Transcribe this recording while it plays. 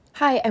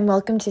Hi, and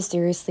welcome to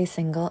Seriously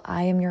Single.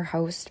 I am your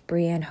host,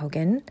 Brianne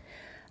Hogan,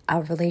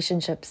 a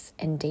relationships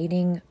and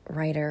dating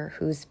writer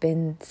who's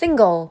been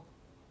single,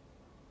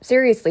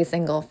 seriously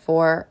single,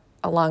 for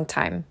a long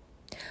time.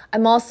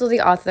 I'm also the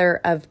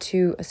author of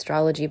 2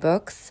 astrology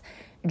books,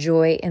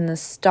 Joy in the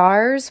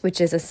Stars,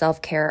 which is a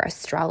self-care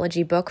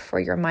astrology book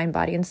for your mind,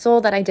 body, and soul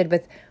that I did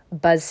with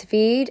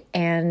BuzzFeed,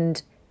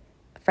 and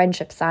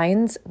Friendship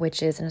Signs,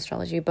 which is an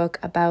astrology book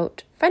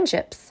about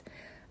friendships.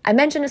 I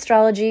mention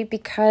astrology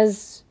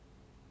because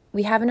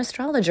we have an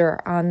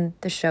astrologer on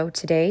the show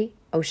today,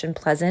 Ocean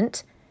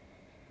Pleasant.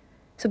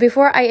 So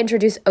before I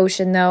introduce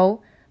Ocean,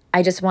 though,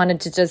 I just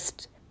wanted to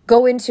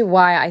go into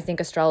why I think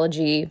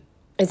astrology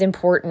is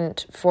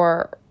important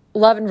for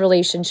love and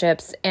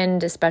relationships,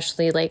 and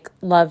especially like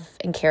love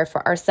and care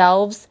for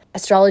ourselves.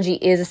 Astrology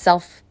is a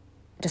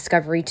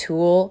self-discovery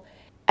tool.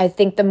 I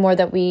think the more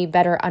that we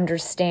better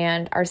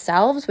understand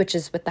ourselves, which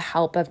is with the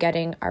help of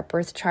getting our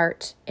birth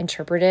chart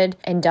interpreted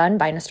and done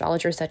by an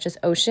astrologer such as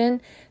Ocean,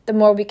 the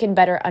more we can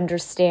better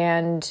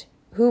understand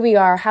who we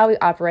are, how we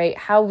operate,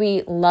 how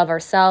we love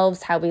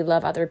ourselves, how we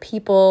love other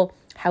people,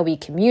 how we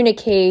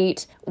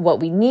communicate, what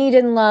we need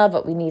in love,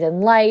 what we need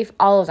in life,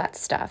 all of that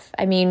stuff.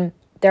 I mean,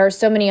 there are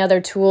so many other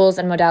tools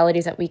and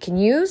modalities that we can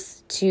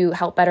use to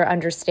help better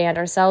understand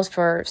ourselves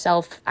for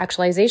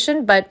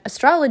self-actualization, but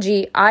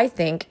astrology, I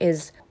think,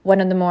 is one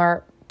of the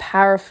more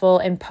powerful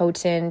and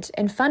potent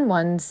and fun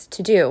ones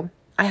to do.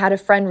 I had a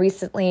friend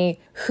recently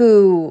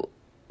who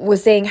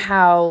was saying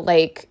how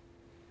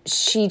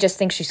she just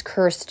thinks she's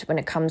cursed when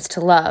it comes to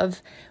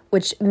love,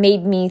 which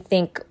made me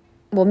think,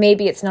 well,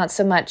 maybe it's not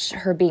so much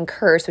her being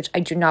cursed, which I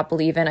do not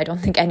believe in. I don't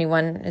think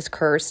anyone is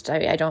cursed.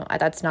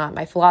 That's not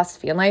my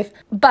philosophy in life.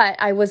 But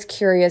I was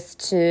curious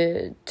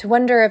to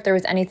wonder if there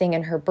was anything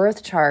in her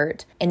birth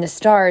chart in the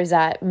stars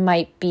that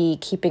might be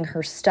keeping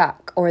her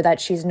stuck, or that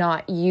she's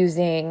not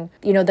using,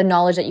 the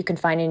knowledge that you can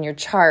find in your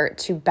chart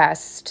to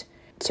best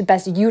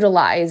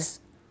utilize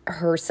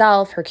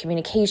herself, her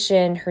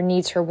communication, her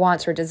needs, her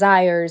wants, her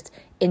desires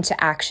into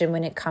action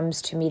when it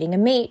comes to meeting a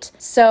mate.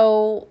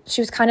 So she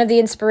was kind of the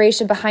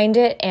inspiration behind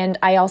it. And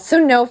I also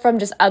know from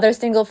just other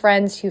single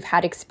friends who've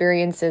had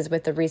experiences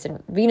with the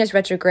recent Venus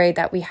retrograde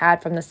that we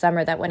had from the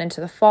summer that went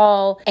into the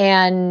fall,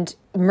 and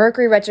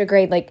Mercury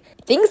retrograde,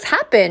 things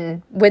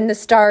happen when the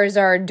stars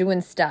are doing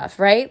stuff,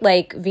 right?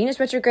 Like Venus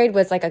retrograde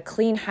was like a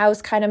clean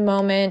house kind of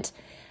moment.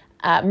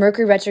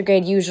 Mercury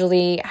retrograde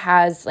usually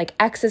has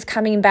exes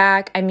coming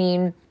back. I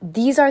mean,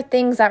 these are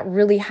things that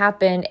really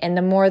happen. And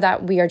the more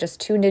that we are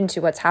just tuned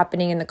into what's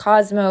happening in the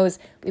cosmos,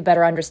 we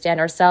better understand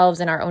ourselves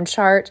and our own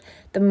chart,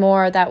 the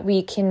more that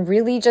we can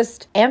really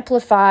just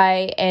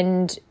amplify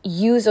and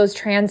use those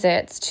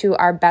transits to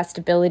our best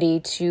ability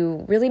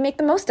to really make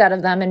the most out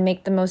of them and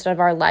make the most out of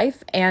our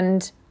life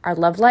and our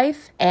love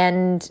life,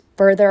 and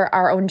further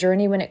our own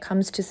journey when it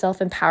comes to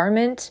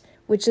self-empowerment,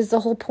 which is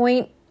the whole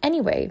point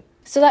anyway.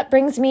 So that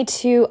brings me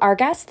to our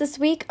guest this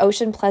week.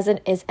 Ocean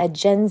Pleasant is a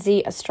Gen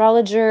Z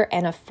astrologer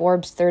and a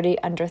Forbes 30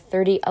 Under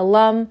 30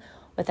 alum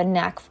with a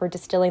knack for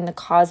distilling the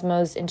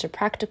cosmos into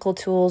practical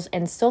tools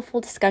and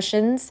soulful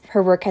discussions.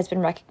 Her work has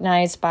been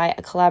recognized by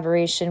a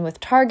collaboration with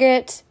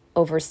Target,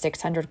 over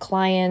 600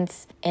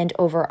 clients, and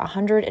over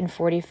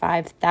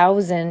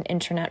 145,000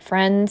 internet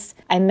friends.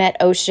 I met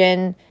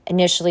Ocean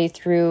initially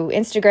through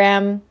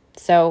Instagram,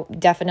 so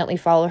definitely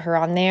follow her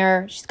on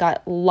there. She's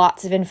got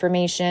lots of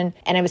information.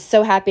 And I was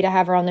so happy to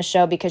have her on the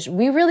show because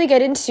we really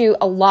get into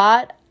a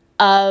lot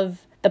of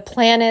the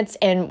planets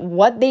and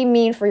what they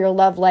mean for your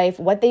love life,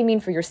 what they mean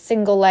for your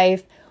single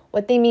life,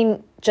 what they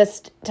mean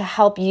just to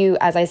help you,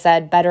 as I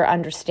said, better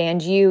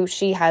understand you.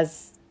 She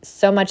has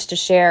so much to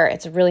share.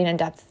 It's really an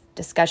in-depth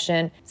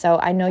discussion. So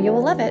I know you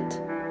will love it.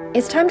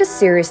 It's time to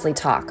seriously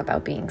talk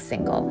about being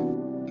single.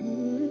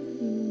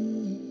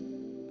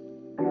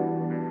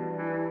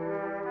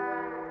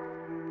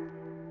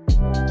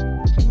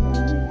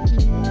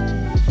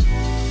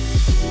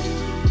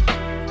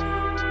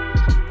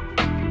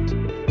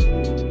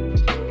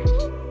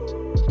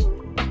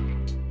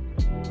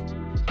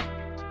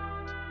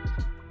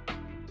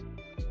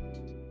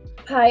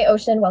 Hi,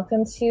 Ocean.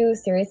 Welcome to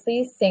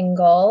Seriously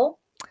Single.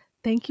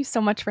 Thank you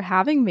so much for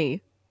having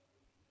me.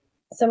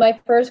 So my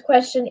first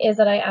question is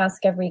that I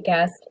ask every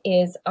guest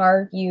is,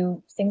 are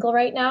you single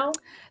right now?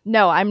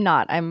 No, I'm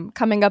not. I'm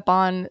coming up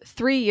on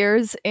 3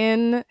 years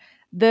in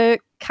the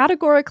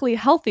categorically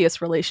healthiest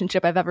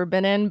relationship I've ever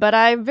been in, but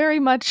I very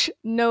much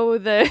know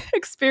the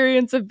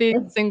experience of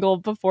being single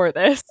before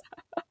this.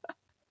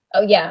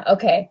 Oh, yeah.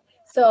 Okay.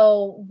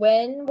 So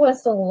when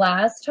was the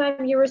last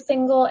time you were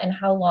single, and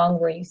how long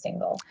were you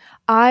single?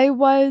 I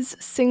was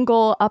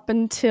single up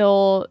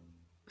until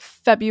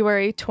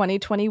February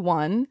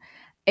 2021.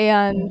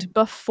 And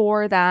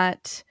before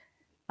that,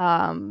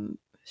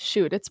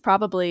 it's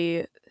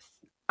probably,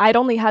 I'd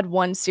only had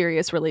one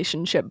serious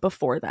relationship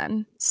before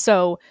then.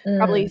 So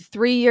probably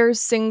 3 years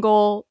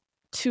single,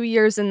 2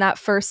 years in that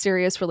first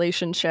serious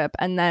relationship,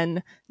 and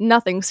then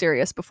nothing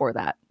serious before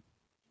that.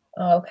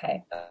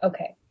 Okay.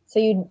 So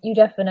you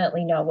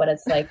definitely know what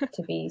it's like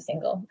to be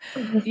single.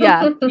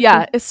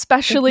 Yeah.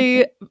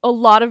 Especially a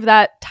lot of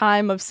that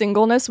time of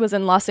singleness was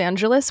in Los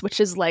Angeles, which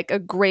is like a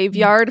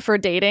graveyard for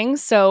dating.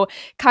 So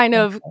kind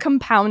of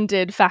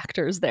compounded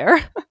factors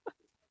there.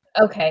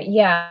 Okay,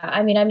 yeah.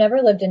 I mean, I've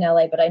never lived in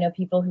LA, but I know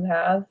people who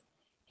have,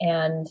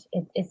 and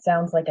it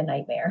sounds like a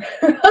nightmare.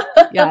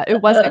 Yeah,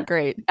 it wasn't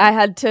great. I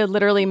had to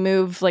literally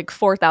move like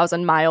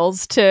 4,000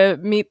 miles to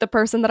meet the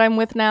person that I'm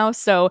with now.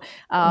 So,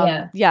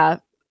 yeah,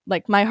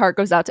 like my heart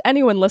goes out to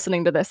anyone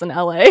listening to this in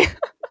LA.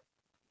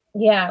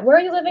 Yeah. Where are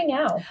you living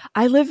now?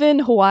 I live in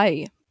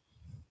Hawaii.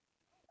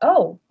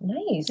 Oh,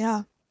 nice.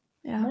 Yeah.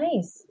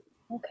 Nice.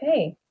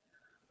 Okay.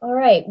 All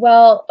right.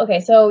 Well,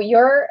 okay. So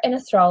you're an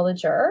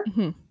astrologer.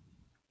 Mm-hmm.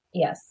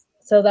 Yes.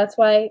 So that's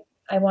why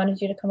I wanted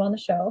you to come on the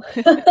show.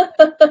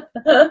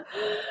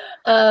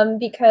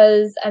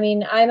 Because I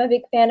mean, I'm a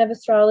big fan of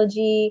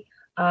astrology.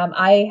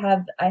 I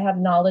have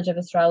knowledge of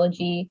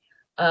astrology.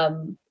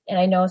 And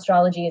I know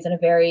astrology isn't a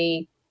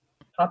very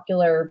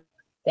popular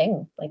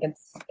thing. Like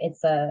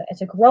it's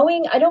a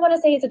growing, I don't want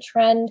to say it's a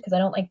trend because I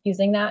don't like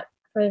using that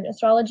for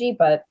astrology,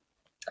 but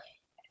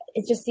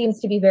it just seems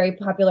to be a very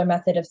popular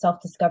method of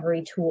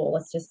self-discovery tool.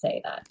 Let's just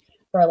say that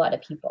for a lot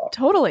of people.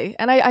 Totally.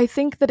 And I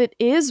think that it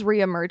is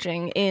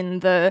reemerging in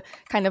the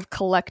kind of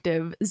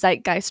collective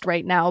zeitgeist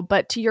right now.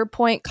 But to your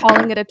point,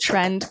 calling it a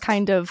trend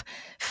kind of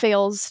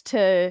fails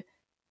to,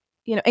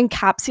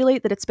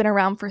 encapsulate that it's been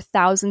around for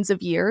thousands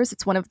of years.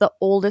 It's one of the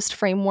oldest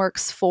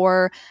frameworks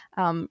for,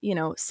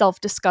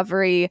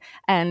 self-discovery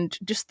and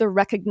just the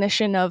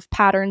recognition of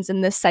patterns in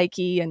the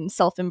psyche and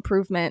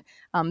self-improvement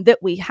that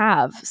we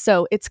have.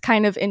 So it's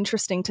kind of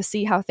interesting to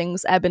see how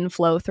things ebb and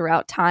flow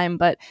throughout time.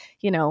 But,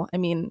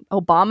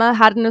 Obama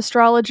had an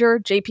astrologer,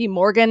 JP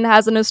Morgan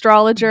has an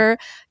astrologer,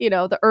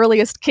 the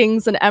earliest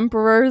kings and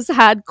emperors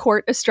had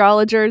court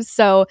astrologers.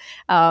 So,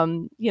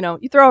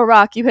 you throw a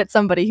rock, you hit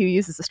somebody who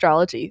uses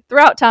astrology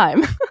throughout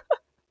time.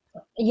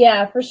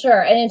 Yeah, for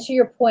sure. And to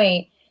your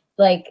point,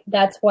 like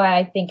that's why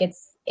I think it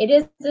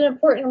is an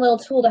important little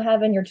tool to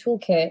have in your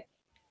toolkit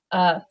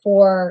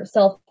for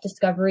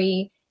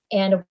self-discovery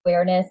and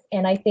awareness.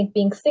 And I think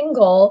being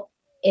single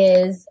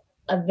is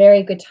a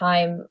very good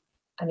time.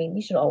 I mean,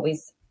 you should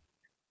always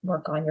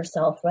work on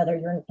yourself, whether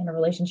you're in a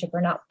relationship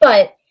or not.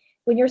 But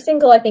when you're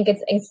single, I think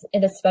it's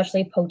an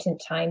especially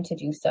potent time to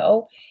do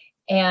so.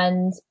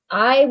 And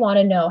I want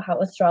to know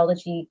how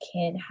astrology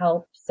can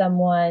help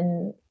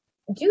someone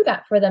do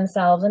that for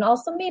themselves, and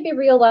also maybe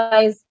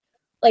realize,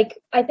 like,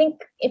 I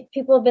think if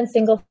people have been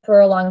single for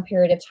a long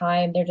period of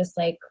time, they're just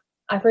like,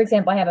 for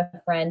example, I have a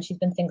friend, she's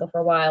been single for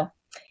a while,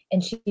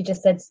 and she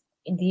just said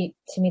to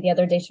me the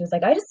other day, she was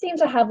like, I just seem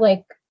to have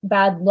like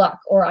bad luck,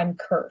 or I'm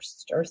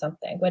cursed or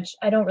something, which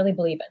I don't really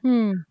believe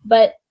in.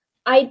 But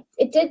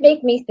it did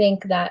make me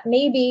think that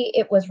maybe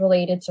it was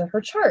related to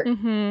her chart.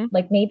 Mm-hmm.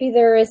 Like maybe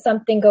there is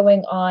something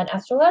going on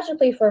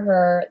astrologically for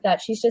her,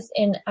 that she's just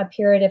in a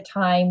period of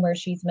time where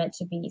she's meant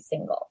to be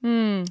single.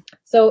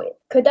 So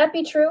could that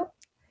be true?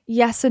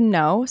 Yes and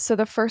no. So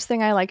the first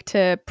thing I like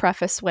to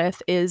preface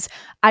with is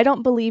I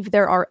don't believe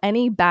there are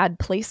any bad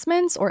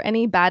placements or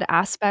any bad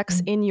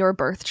aspects in your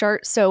birth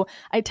chart. So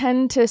I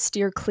tend to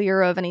steer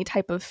clear of any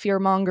type of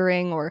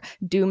fear-mongering or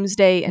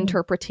doomsday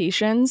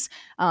interpretations.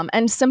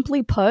 And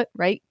simply put,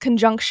 right,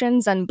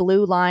 conjunctions and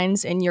blue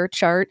lines in your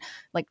chart,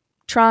 like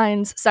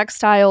trines,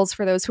 sextiles,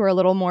 for those who are a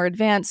little more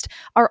advanced,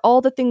 are all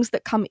the things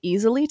that come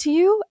easily to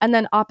you. And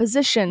then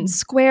oppositions,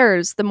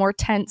 squares, the more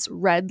tense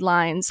red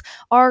lines,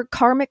 are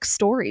karmic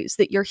stories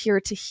that you're here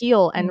to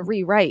heal and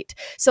rewrite.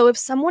 So if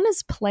someone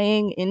is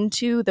playing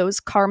into those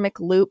karmic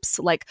loops,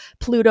 like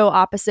Pluto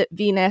opposite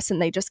Venus,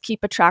 and they just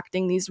keep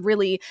attracting these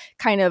really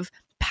kind of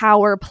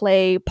power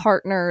play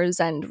partners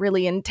and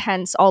really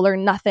intense all or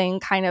nothing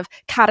kind of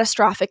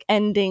catastrophic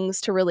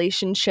endings to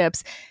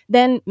relationships,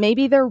 then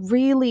maybe they're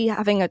really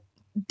having a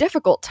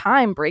difficult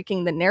time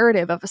breaking the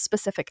narrative of a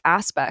specific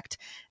aspect.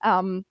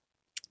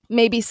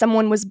 Maybe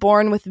someone was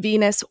born with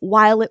Venus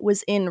while it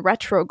was in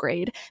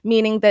retrograde,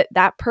 meaning that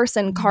that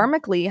person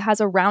karmically has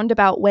a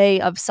roundabout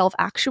way of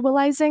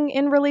self-actualizing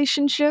in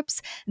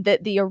relationships,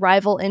 that the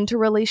arrival into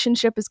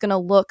relationship is going to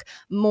look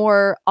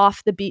more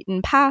off the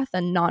beaten path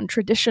and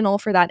non-traditional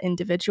for that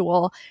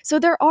individual. So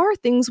there are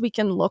things we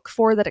can look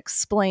for that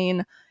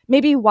explain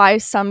maybe why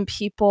some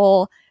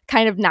people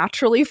kind of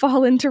naturally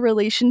fall into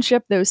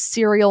relationship, those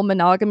serial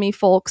monogamy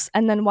folks,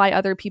 and then why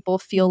other people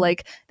feel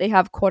like they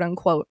have quote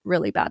unquote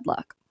really bad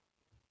luck.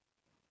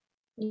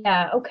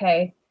 Yeah,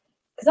 okay.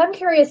 Because I'm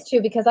curious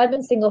too, because I've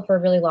been single for a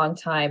really long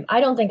time.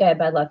 I don't think I have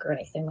bad luck or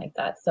anything like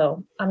that.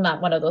 So I'm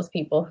not one of those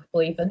people who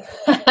believe in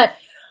that.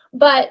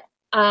 But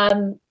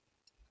I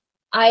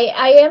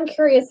am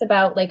curious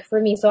about, like, for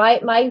me, so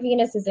my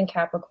Venus is in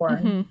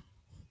Capricorn.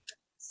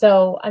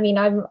 So, I mean,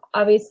 I'm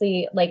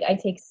obviously, like, I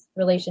take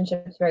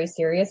relationships very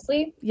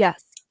seriously.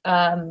 Yes.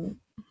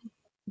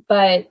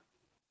 But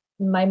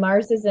my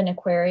Mars is in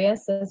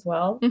Aquarius as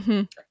well.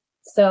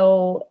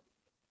 So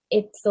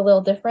it's a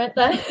little different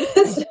then.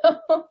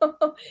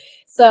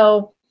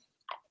 So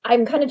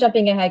I'm kind of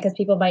jumping ahead because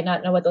people might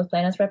not know what those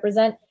planets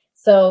represent.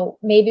 So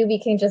maybe we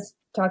can just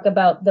talk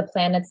about the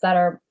planets that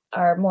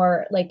are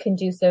more like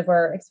conducive,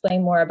 or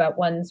explain more about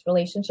one's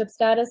relationship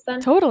status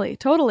then.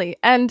 Totally.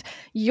 And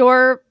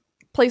your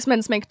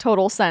placements make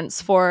total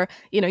sense for,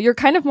 you're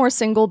kind of more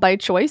single by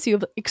choice. You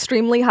have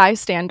extremely high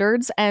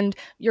standards, and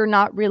you're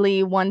not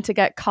really one to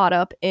get caught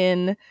up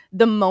in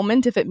the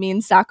moment if it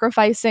means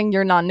sacrificing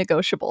your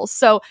non-negotiables.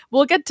 So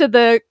we'll get to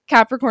the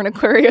Capricorn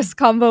Aquarius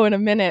combo in a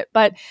minute.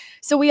 But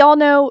so we all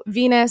know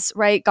Venus,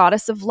 right?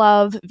 Goddess of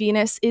love.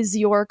 Venus is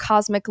your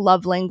cosmic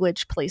love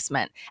language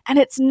placement. And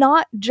it's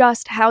not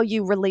just how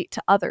you relate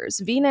to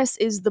others. Venus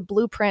is the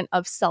blueprint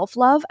of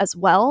self-love as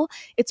well.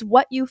 It's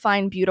what you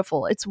find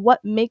beautiful. It's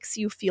what makes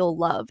you feel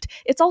loved.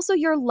 It's also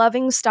your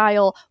loving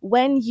style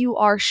when you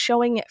are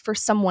showing it for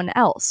someone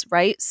else,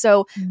 right?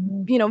 So,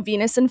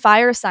 Venus and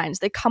fire signs,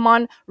 they come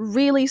on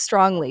really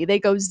strongly. They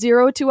go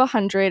 0 to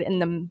 100 in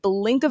the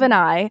blink of an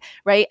eye,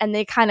 right? And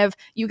they kind of,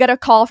 you get a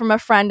call from a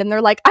friend and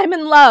they're like, I'm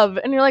in love.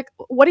 And you're like,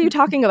 what are you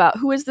talking about?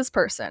 Who is this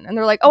person? And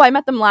they're like, oh, I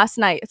met them last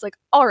night. It's like,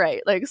 all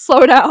right, like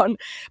slow down.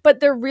 But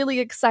they're really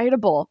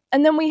excitable.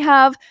 And then we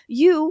have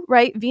you,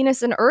 right?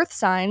 Venus and earth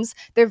signs,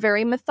 they're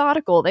very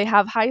methodical. They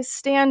have high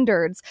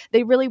standards.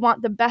 They really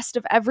want the best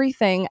of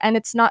everything. And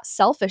it's not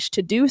selfish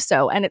to do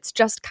so. And it's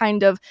just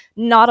kind of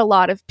not a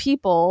lot of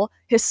people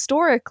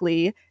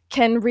historically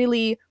can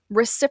really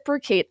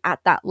reciprocate at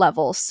that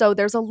level. So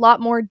there's a lot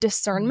more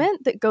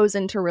discernment that goes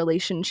into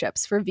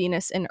relationships for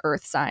Venus and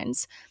earth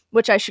signs,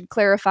 which I should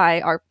clarify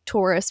are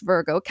Taurus,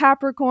 Virgo,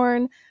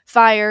 Capricorn.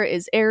 Fire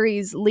is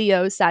Aries,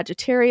 Leo,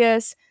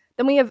 Sagittarius.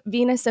 Then we have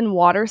Venus and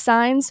water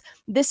signs.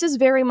 This is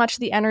very much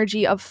the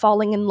energy of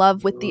falling in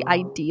love with the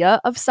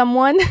idea of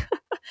someone.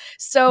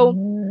 So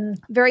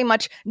very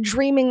much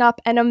dreaming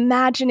up and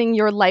imagining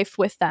your life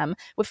with them.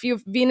 If you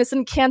have Venus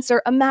in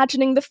Cancer,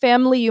 imagining the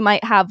family you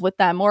might have with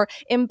them. Or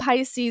in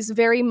Pisces,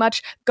 very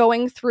much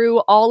going through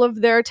all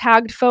of their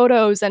tagged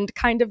photos and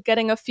kind of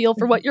getting a feel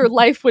for what your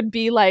life would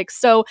be like.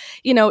 So,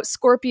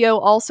 Scorpio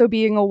also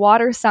being a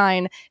water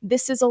sign,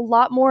 this is a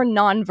lot more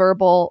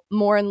nonverbal,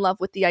 more in love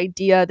with the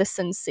idea, the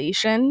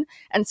sensation.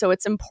 And so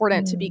it's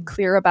important to be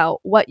clear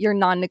about what your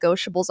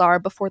non-negotiables are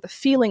before the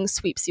feeling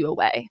sweeps you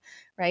away.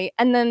 Right.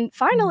 And then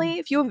finally,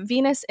 if you have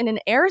Venus in an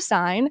air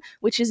sign,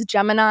 which is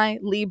Gemini,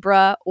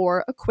 Libra,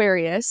 or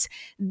Aquarius,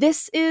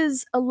 this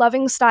is a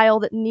loving style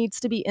that needs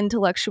to be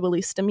intellectually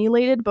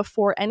stimulated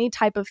before any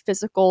type of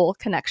physical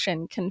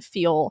connection can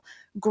feel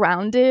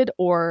grounded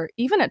or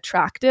even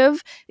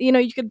attractive.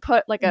 You could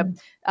put like a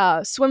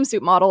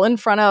swimsuit model in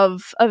front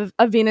of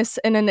a Venus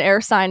in an air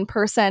sign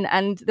person,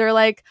 and they're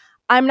like,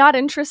 I'm not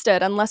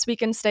interested unless we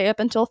can stay up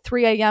until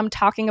 3 a.m.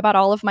 talking about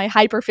all of my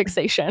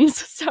hyperfixations.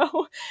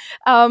 So,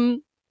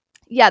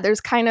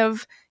 there's kind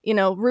of,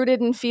 rooted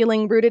in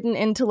feeling, rooted in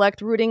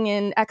intellect, rooting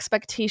in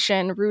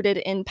expectation, rooted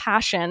in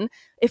passion.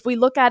 If we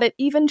look at it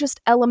even just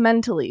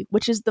elementally,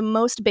 which is the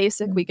most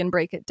basic we can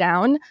break it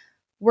down,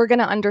 we're going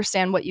to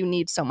understand what you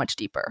need so much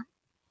deeper.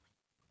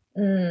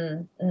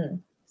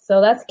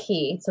 So that's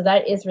key. So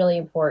that is really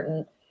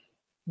important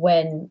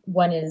when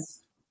one is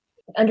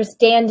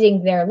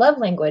understanding their love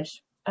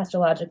language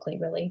astrologically,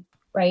 really,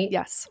 right?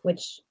 Yes.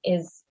 Which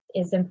is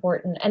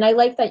important. And I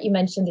like that you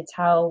mentioned it's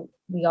how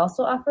we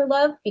also offer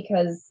love,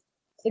 because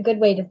it's a good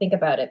way to think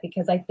about it.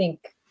 Because I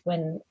think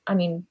when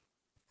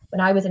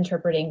I was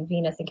interpreting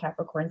Venus and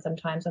Capricorn,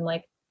 sometimes I'm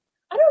like,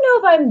 I don't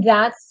know if I'm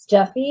that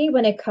stuffy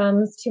when it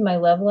comes to my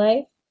love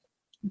life,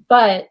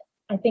 but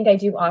I think I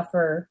do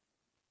offer,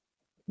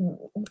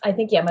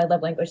 my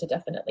love language is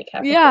definitely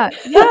Capricorn.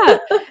 Yeah.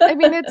 I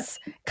mean, it's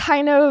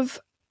kind of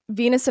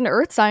Venus and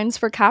earth signs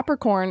for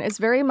Capricorn is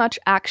very much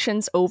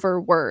actions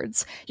over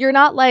words. You're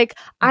not like,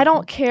 I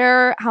don't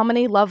care how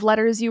many love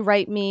letters you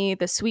write me,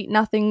 the sweet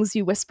nothings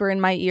you whisper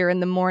in my ear in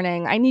the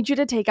morning. I need you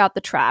to take out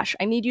the trash.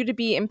 I need you to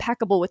be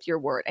impeccable with your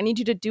word. I need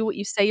you to do what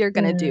you say you're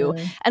going to do.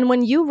 And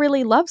when you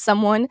really love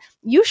someone,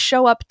 you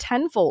show up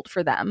tenfold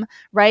for them,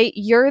 right?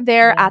 You're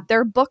there at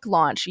their book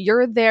launch.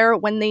 You're there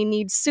when they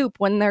need soup,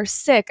 when they're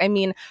sick. I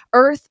mean,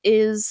 earth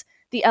is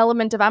the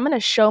element of I'm going to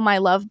show my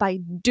love by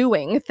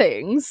doing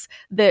things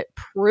that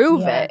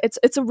prove it.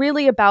 It's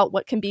really about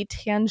what can be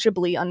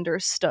tangibly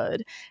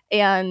understood.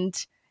 And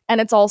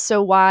it's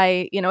also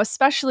why,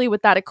 especially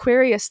with that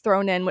Aquarius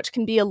thrown in, which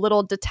can be a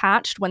little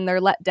detached when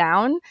they're let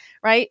down,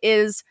 right?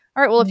 Is,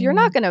 all right, well, if you're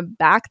not going to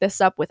back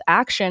this up with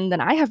action, then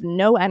I have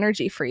no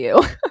energy for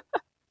you.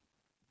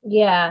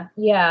 Yeah.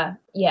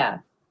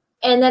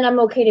 And then I'm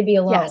okay to be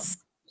alone. Yes.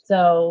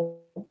 So,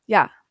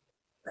 yeah.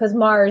 Because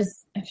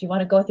Mars, if you want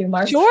to go through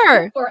Mars,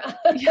 sure, for us,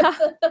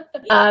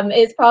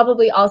 is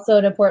probably also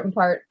an important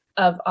part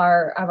of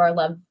our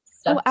love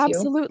stuff. Oh,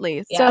 absolutely.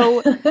 Too.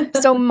 Yeah.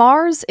 So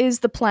Mars is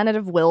the planet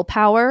of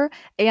willpower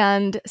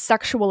and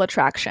sexual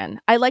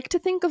attraction. I like to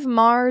think of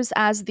Mars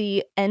as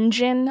the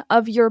engine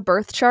of your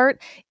birth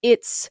chart.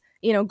 It's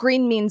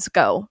green means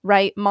go,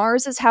 right?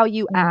 Mars is how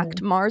you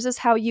act. Mars is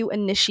how you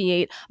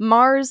initiate.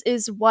 Mars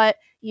is what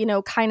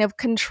kind of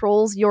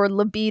controls your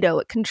libido.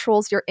 It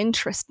controls your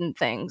interest in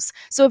things.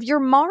 So if your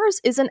Mars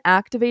isn't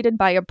activated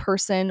by a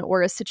person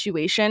or a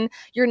situation,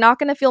 you're not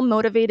going to feel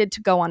motivated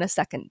to go on a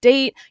second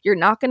date. You're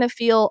not going to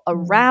feel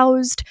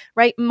aroused,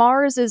 right?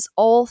 Mars is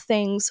all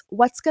things,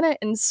 what's going to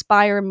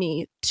inspire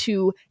me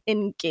to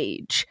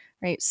engage,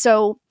 right?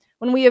 So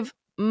when we have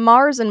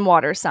Mars and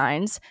water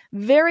signs,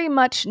 very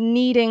much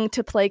needing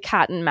to play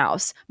cat and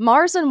mouse.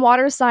 Mars and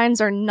water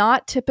signs are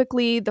not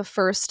typically the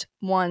first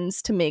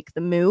ones to make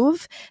the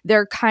move.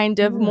 They're kind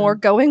of more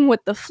going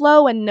with the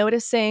flow and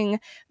noticing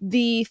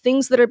the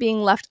things that are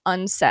being left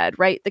unsaid,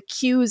 right? The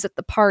cues at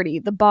the party,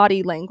 the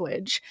body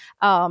language,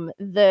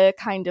 the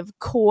kind of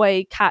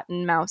coy cat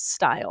and mouse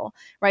style,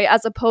 right?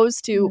 As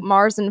opposed to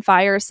Mars and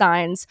fire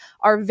signs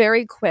are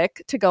very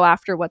quick to go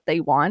after what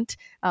they want.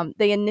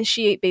 They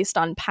initiate based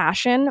on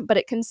passion, but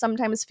it can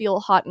sometimes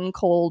feel hot and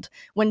cold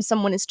when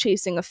someone is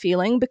chasing a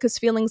feeling because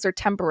feelings are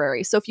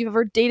temporary. So if you've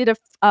ever dated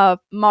a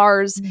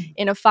Mars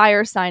in a fire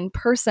sign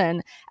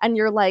person and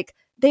you're like,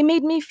 they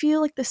made me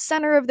feel like the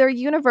center of their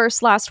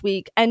universe last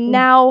week, and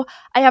now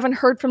I haven't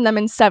heard from them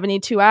in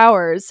 72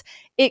 hours,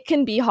 it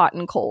can be hot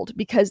and cold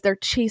because they're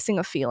chasing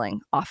a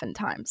feeling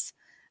oftentimes.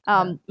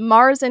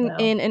 Mars in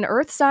an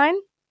earth sign,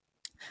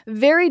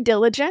 very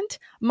diligent.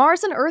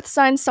 Mars and earth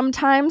signs,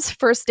 sometimes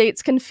first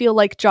dates can feel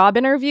like job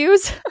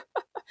interviews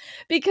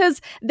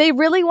because they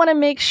really want to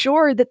make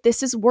sure that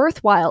this is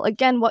worthwhile.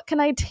 Again, what can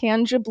I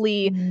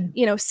tangibly,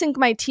 sink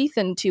my teeth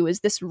into? Is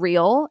this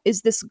real?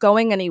 Is this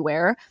going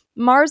anywhere?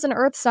 Mars and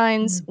earth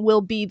signs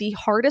will be the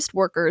hardest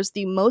workers,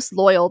 the most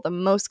loyal, the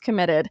most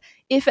committed,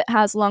 if it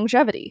has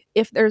longevity,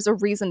 if there's a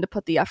reason to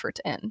put the effort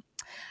in.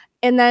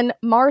 And then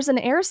Mars and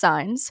air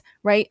signs,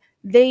 right?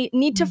 They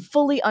need to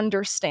fully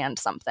understand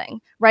something,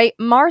 right?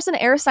 Mars and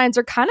air signs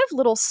are kind of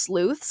little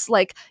sleuths.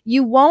 Like,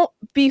 you won't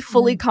be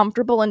fully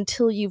comfortable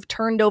until you've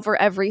turned over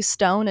every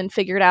stone and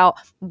figured out,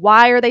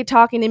 why are they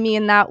talking to me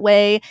in that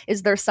way?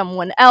 Is there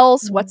someone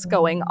else? What's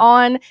going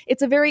on?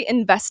 It's a very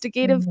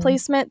investigative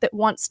placement that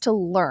wants to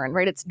learn,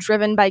 right? It's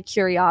driven by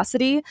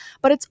curiosity,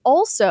 but it's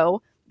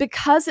also,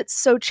 because it's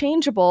so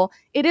changeable,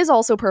 it is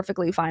also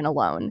perfectly fine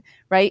alone,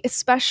 right?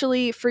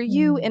 Especially for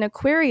you in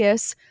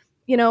Aquarius,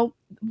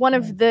 one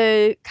of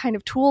the kind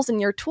of tools in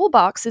your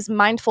toolbox is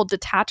mindful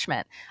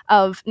detachment,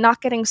 of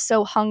not getting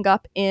so hung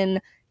up in,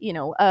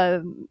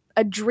 a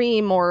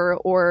dream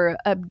or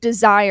a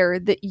desire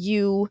that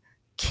you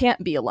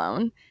can't be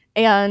alone,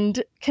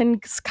 and can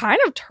kind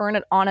of turn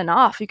it on and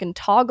off. You can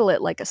toggle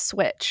it like a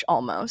switch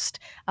almost.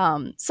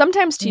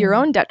 Sometimes to your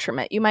own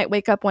detriment. You might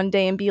wake up one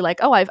day and be like,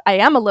 oh, I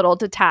am a little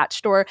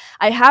detached, or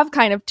I have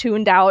kind of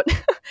tuned out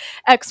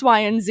X, Y,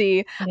 and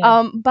Z.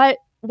 But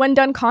when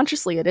done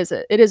consciously, it is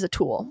a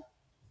tool.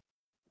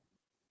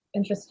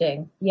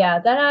 Interesting. Yeah,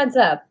 that adds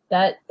up.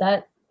 That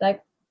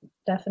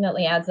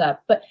definitely adds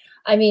up. But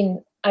I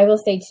mean, I will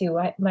say too,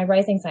 my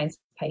rising sign's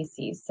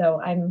Pisces,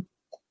 so I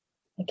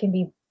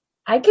can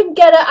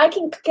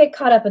get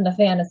caught up in the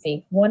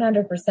fantasy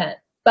 100%.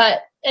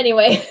 But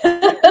anyway,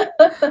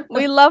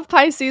 we love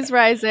Pisces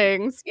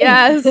risings.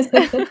 Yes.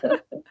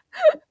 But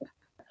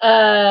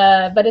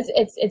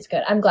it's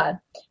good. I'm glad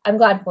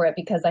for it,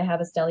 because I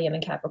have a stellium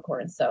in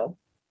Capricorn, so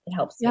it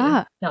helps me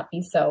not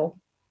be so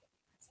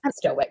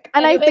stoic.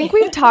 And anyway. I think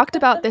we've talked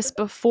about this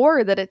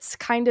before, that it's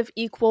kind of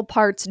equal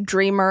parts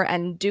dreamer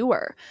and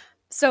doer.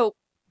 So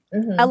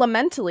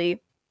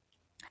elementally,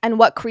 and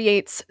what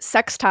creates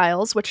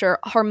sextiles, which are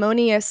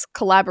harmonious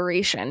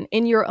collaboration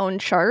in your own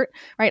chart,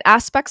 right?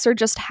 Aspects are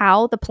just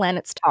how the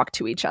planets talk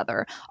to each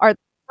other. Are they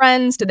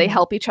friends? Do they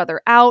help each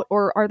other out?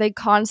 Or are they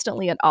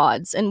constantly at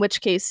odds? In which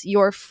case,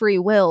 your free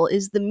will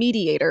is the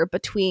mediator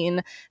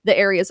between the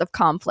areas of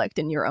conflict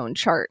in your own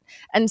chart.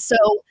 And so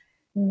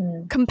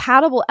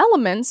compatible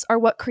elements are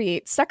what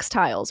create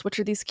sextiles, which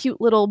are these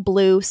cute little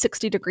blue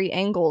 60-degree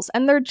angles.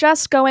 And they're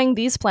just going,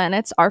 these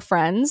planets are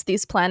friends.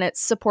 These planets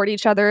support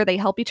each other. They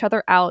help each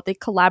other out. They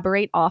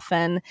collaborate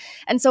often.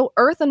 And so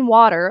earth and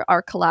water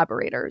are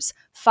collaborators.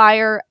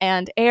 Fire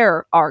and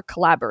air are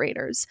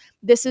collaborators.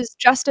 This is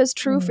just as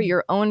true for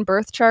your own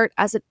birth chart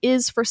as it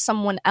is for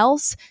someone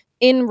else.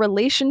 In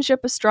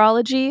relationship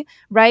astrology,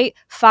 right?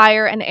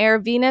 Fire and air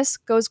Venus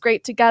goes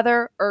great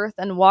together. Earth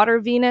and water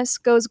Venus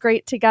goes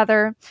great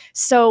together.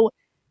 So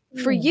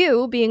for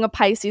you, being a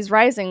Pisces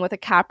rising with a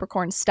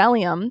Capricorn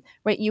stellium,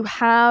 right, you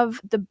have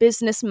the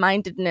business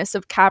mindedness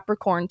of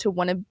Capricorn to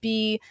want to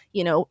be,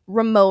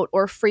 remote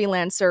or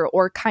freelancer,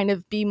 or kind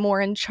of be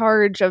more in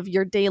charge of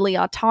your daily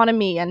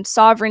autonomy, and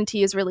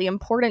sovereignty is really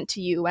important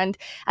to you. And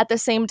at the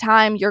same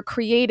time, you're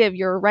creative,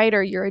 you're a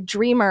writer, you're a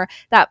dreamer.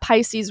 That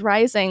Pisces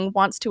rising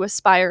wants to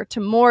aspire to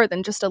more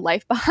than just a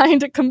life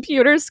behind a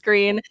computer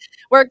screen,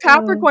 where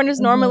Capricorn is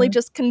normally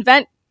just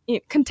content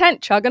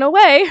chugging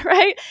away,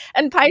 right?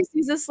 And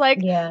Pisces is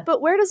like,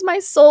 but where does my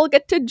soul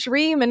get to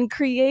dream and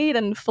create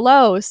and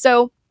flow?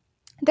 So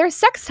they're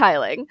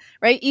sextiling,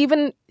 right?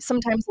 Even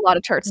sometimes a lot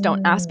of charts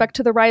don't aspect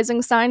to the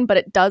rising sign, but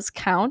it does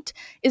count,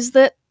 is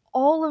that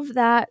all of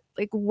that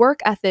like work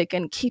ethic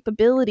and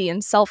capability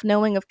and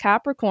self-knowing of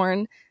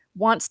Capricorn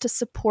wants to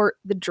support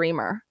the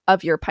dreamer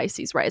of your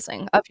Pisces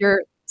rising, of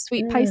your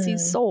sweet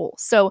Pisces soul.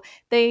 So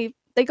they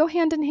go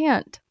hand in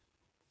hand.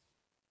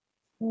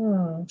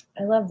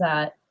 I love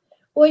that.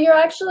 Well, you're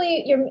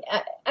actually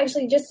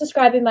just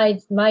describing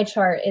my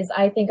chart is,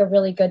 I think, a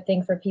really good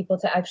thing for people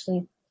to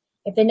actually,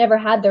 if they never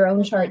had their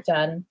own chart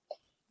done,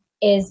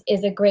 is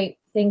a great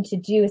thing to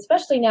do,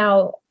 especially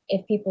now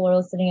if people are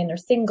listening and they're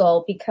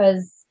single,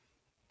 because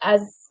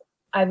as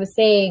I was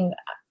saying,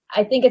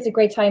 I think it's a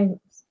great time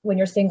when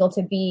you're single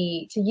to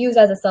use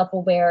as a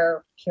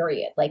self-aware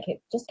period. Like,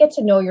 just get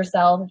to know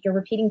yourself. If you're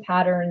repeating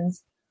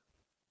patterns,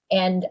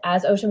 and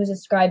as Ocean was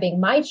describing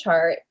my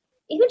chart,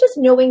 even just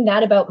knowing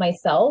that about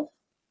myself,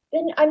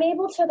 then I'm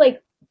able to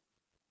like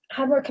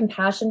have more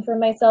compassion for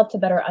myself, to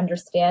better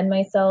understand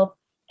myself.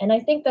 And I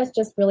think that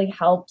just really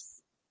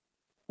helps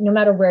no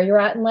matter where you're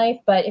at in life.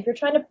 But if you're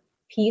trying to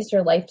piece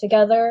your life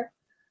together,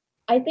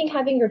 I think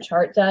having your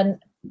chart done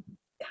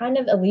kind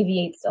of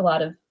alleviates a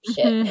lot of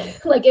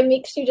shit. Like, it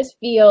makes you just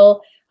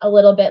feel a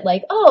little bit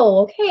like, oh,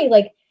 okay,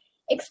 like,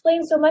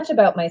 explain so much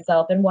about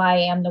myself and why I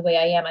am the way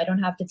I am. I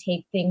don't have to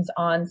take things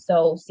on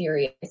so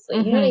seriously.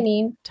 You know what I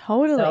mean?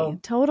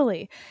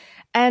 Totally.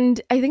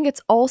 And I think it's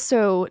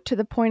also to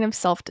the point of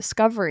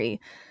self-discovery.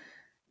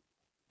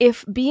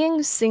 If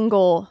being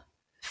single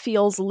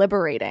feels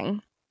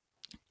liberating,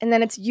 and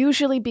then it's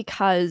usually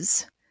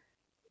because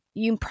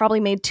you probably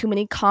made too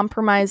many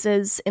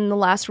compromises in the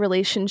last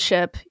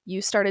relationship.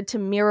 You started to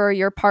mirror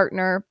your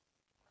partner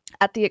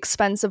at the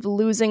expense of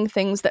losing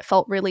things that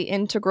felt really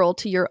integral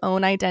to your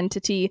own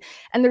identity.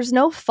 And there's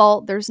no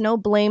fault, there's no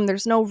blame,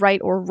 there's no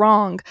right or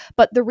wrong.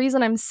 But the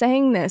reason I'm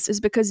saying this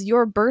is because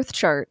your birth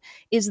chart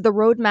is the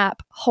roadmap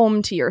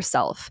home to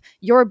yourself.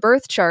 Your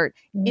birth chart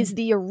is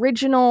the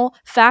original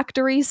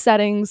factory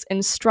settings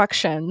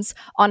instructions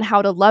on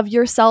how to love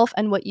yourself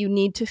and what you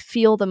need to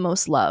feel the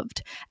most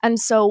loved. And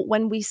so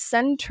when we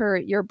center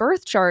your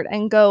birth chart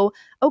and go,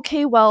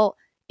 okay, well,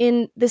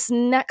 in this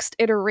next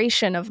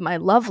iteration of my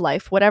love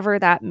life, whatever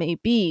that may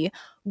be,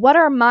 what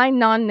are my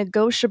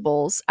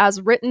non-negotiables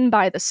as written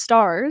by the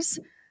stars,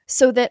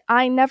 so that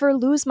I never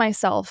lose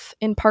myself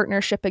in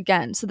partnership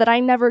again, so that I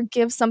never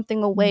give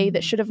something away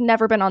that should have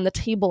never been on the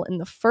table in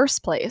the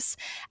first place.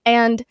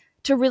 And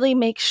to really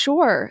make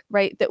sure,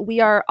 right, that we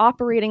are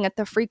operating at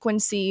the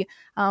frequency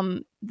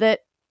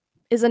that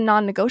is a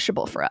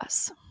non-negotiable for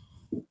us.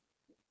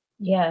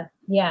 Yeah.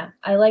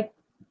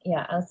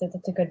 I'll say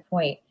that's a good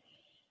point.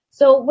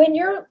 So when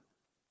you're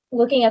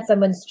looking at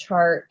someone's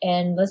chart,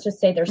 and let's just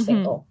say they're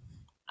single,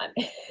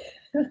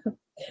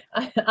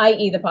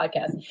 i.e. the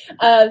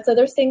podcast. So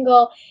they're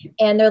single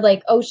and they're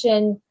like,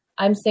 Ocean,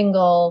 I'm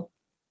single.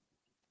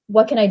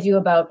 What can I do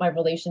about my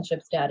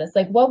relationship status?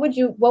 Like, what would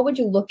you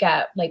look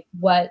at? Like,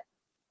 what?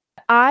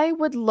 I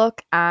would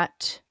look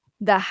at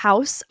the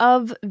house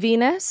of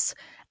Venus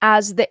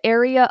as the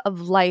area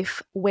of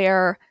life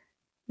where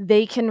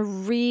they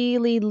can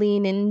really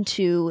lean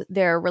into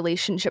their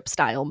relationship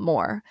style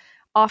more.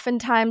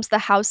 Oftentimes, the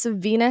house of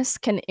Venus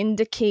can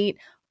indicate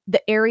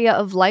the area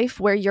of life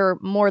where you're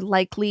more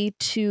likely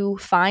to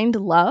find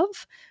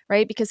love,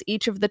 right? Because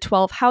each of the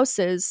 12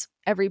 houses,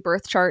 every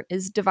birth chart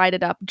is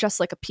divided up just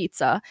like a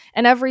pizza,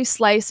 and every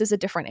slice is a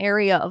different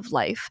area of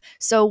life.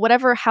 So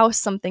whatever house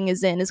something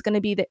is in is going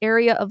to be the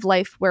area of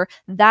life where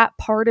that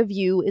part of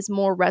you is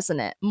more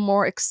resonant,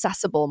 more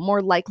accessible,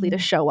 more likely to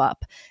show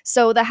up.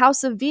 So the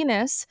house of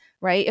Venus,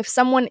 right? If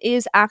someone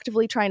is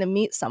actively trying to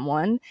meet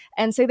someone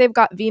and say they've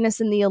got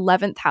Venus in the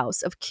 11th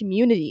house of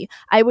community,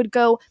 I would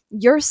go,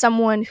 you're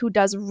someone who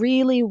does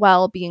really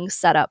well being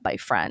set up by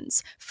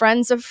friends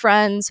of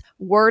friends,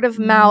 word of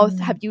mouth.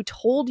 Have you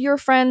told your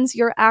friends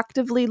you're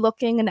actively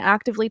looking and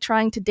actively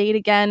trying to date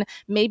again?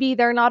 Maybe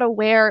they're not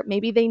aware.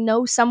 Maybe they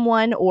know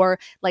someone, or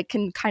like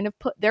can kind of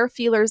put their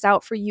feelers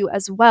out for you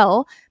as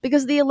well,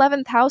 because the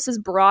 11th house is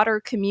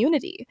broader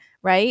community,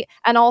 right?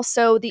 And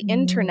also the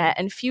internet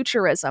and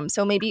futurism.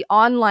 So maybe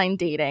online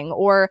dating,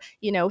 or,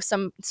 you know,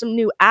 some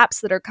new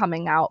apps that are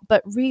coming out,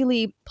 but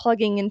really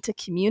plugging into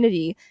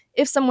community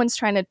if someone's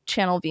trying to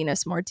channel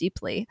Venus more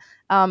deeply.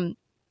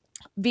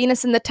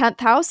 Venus in the 10th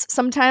house,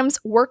 sometimes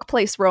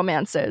workplace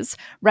romances,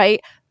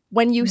 right?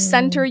 When you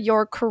center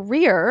your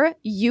career,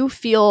 you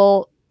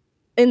feel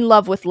in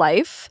love with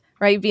life,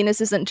 right?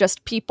 Venus isn't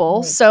just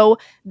people. Right. So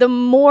the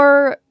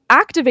more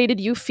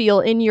activated you feel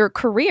in your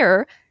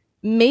career,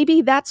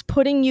 maybe that's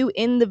putting you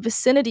in the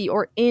vicinity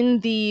or in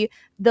the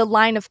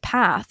line of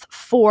path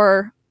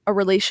for a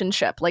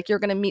relationship. Like, you're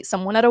going to meet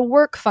someone at a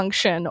work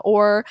function,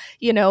 or,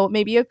 you know,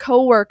 maybe a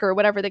coworker,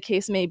 whatever the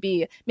case may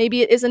be.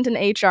 Maybe it isn't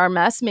an HR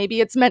mess. Maybe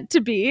it's meant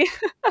to be.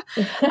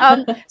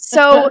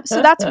 So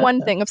that's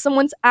one thing. If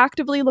someone's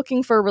actively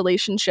looking for a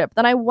relationship,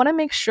 then I want to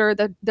make sure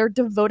that they're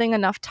devoting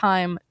enough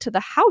time to the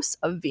house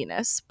of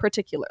Venus,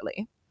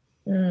 particularly.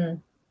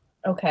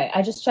 Okay.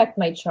 I just checked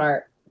my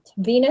chart.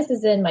 Venus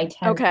is in my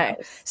 10th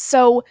house.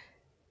 So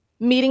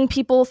meeting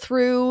people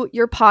through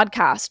your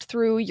podcast,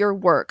 through your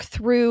work,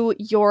 through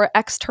your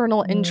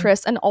external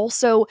interests, and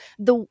also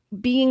the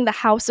being the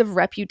house of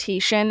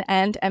reputation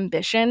and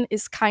ambition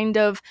is kind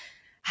of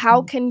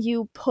how can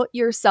you put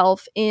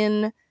yourself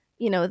in,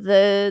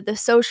 the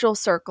social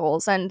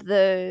circles and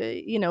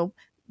the,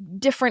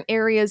 different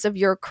areas of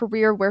your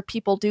career where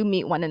people do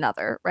meet one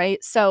another,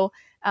 right? So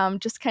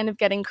just kind of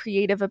getting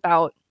creative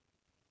about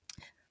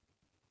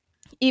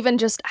even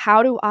just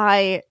how do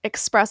I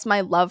express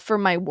my love for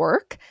my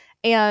work,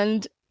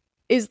 and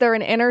is there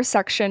an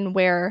intersection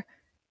where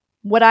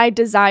would I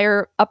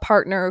desire a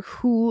partner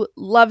who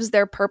loves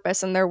their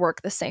purpose and their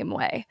work the same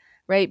way,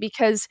 right?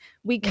 Because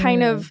we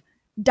kind of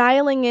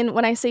dialing in,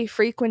 when I say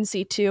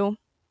frequency too,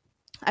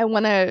 I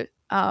want to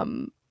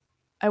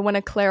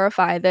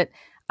clarify that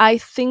I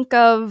think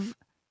of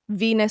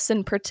Venus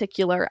in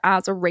particular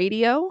as a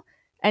radio,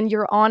 and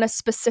you're on a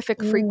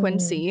specific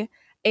frequency,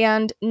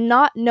 and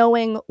not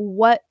knowing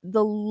what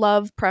the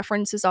love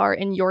preferences are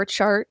in your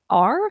chart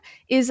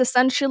is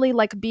essentially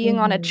like being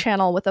on a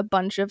channel with a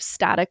bunch of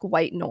static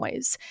white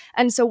noise.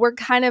 And so we're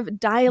kind of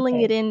dialing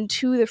it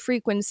into the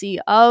frequency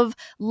of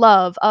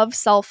love, of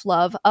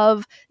self-love,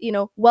 of,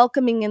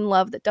 welcoming in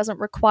love that doesn't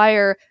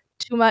require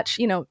too much,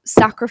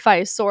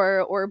 sacrifice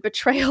or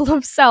betrayal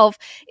of self,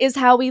 is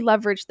how we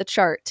leverage the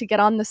chart to get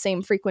on the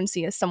same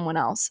frequency as someone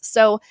else.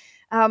 So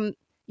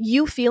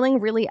you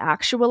feeling really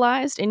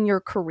actualized in your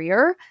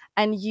career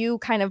and you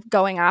kind of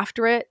going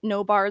after it,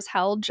 no bars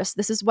held, just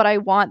this is what I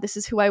want, this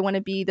is who I want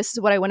to be, this is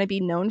what I want to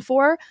be known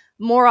for,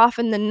 more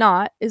often than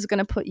not is going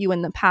to put you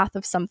in the path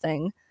of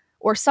something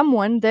or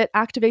someone that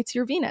activates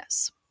your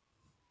Venus.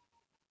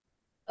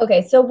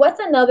 Okay, so what's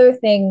another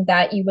thing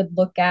that you would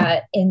look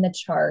at in the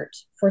chart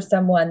for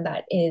someone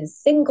that is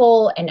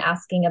single and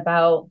asking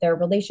about their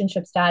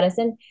relationship status?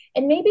 And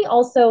maybe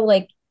also,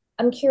 like,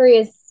 I'm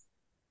curious,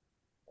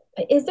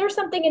 is there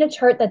something in a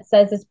chart that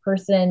says this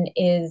person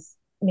is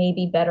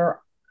maybe better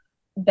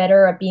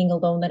at being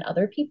alone than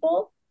other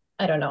people?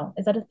 I don't know.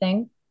 Is that a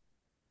thing?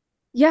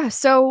 Yeah,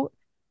 so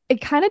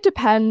it kind of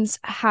depends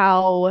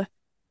how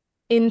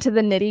into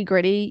the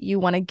nitty-gritty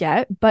you want to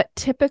get, but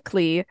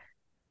typically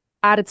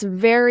at its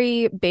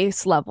very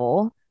base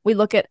level, we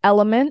look at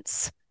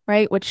elements,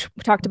 right, which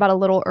we talked about a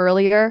little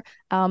earlier.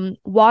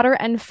 Water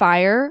and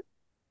fire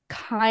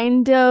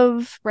kind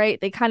of,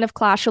 right, they kind of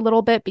clash a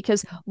little bit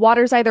because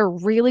water's either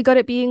really good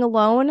at being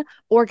alone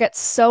or gets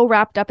so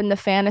wrapped up in the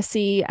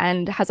fantasy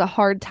and has a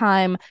hard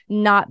time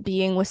not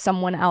being with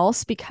someone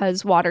else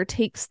because water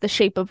takes the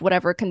shape of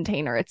whatever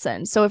container it's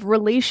in. So if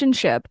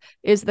relationship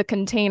is the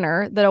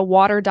container that a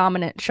water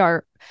dominant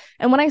chart,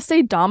 and when I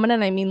say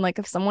dominant, I mean like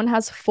if someone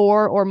has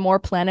 4 or more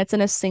planets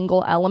in a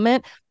single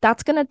element,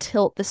 that's going to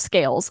tilt the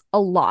scales a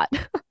lot.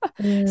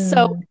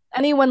 So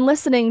anyone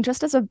listening,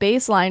 just as a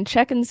baseline,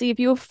 check and see if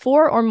you have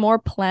 4 or more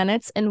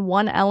planets in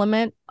one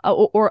element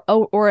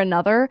or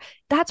another.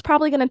 That's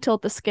probably going to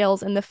tilt the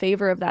scales in the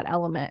favor of that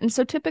element. And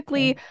so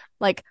typically,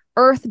 like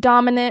Earth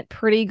dominant,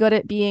 pretty good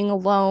at being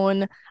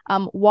alone.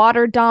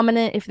 Water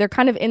dominant, if they're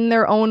kind of in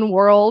their own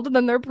world,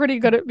 then they're pretty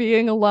good at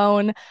being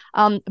alone.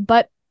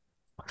 But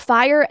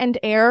fire and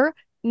air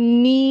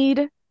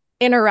need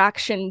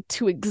interaction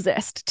to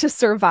exist, to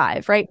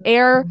survive, right?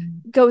 Air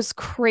goes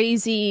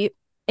crazy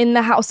in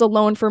the house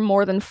alone for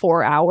more than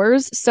 4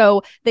 hours.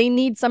 So they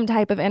need some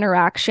type of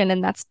interaction.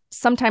 And that's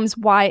sometimes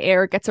why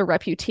air gets a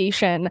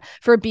reputation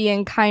for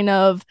being kind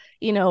of,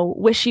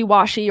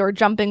 wishy-washy or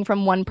jumping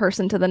from one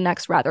person to the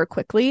next rather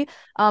quickly,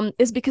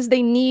 is because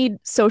they need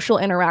social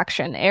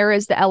interaction. Air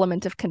is the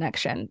element of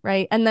connection,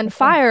 right? And then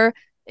fire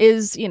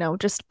is,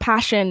 just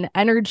passion,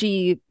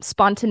 energy,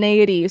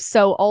 spontaneity.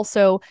 So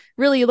also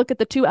really you look at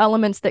the 2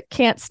 elements that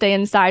can't stay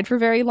inside for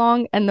very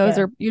long, and those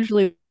are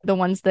usually the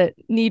ones that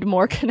need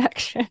more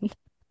connection.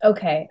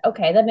 Okay,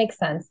 that makes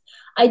sense.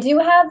 I do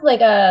have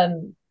I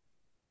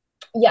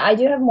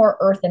do have more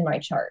earth in my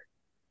chart.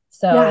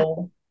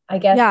 So I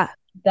guess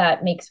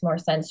that makes more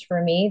sense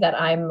for me, that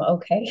I'm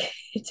okay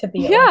to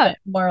be a little bit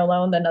more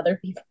alone than other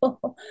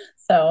people.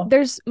 So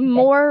there's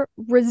more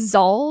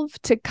resolve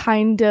to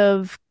kind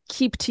of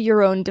keep to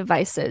your own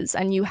devices,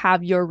 and you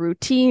have your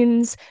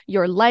routines,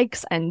 your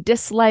likes and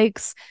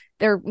dislikes.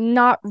 They're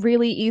not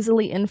really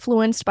easily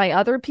influenced by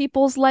other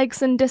people's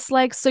likes and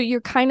dislikes. So you're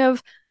kind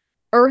of,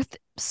 Earth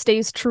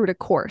stays true to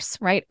course,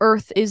 right?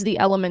 Earth is the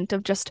element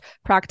of just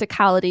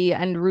practicality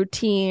and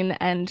routine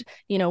and,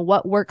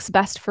 what works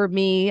best for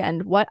me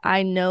and what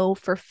I know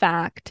for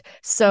fact.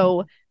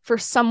 So for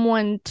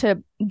someone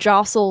to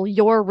jostle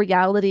your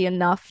reality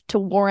enough to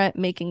warrant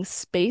making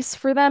space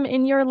for them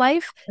in your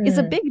life is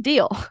a big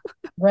deal.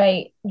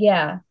 Right.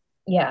 Yeah.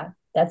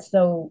 That's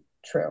so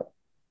true.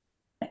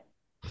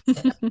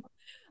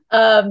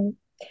 I'm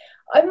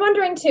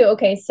wondering too,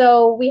 okay,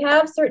 so we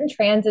have certain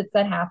transits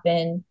that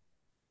happen.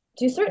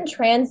 Do certain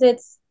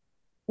transits,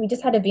 we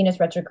just had a Venus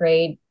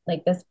retrograde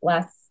like this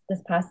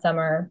past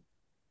summer,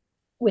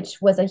 which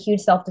was a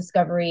huge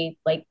self-discovery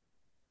like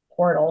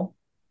portal.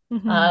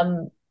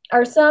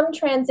 Are some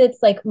transits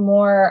like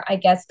more, I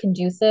guess,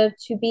 conducive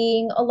to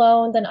being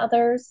alone than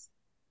others?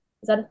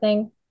 Is that a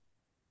thing?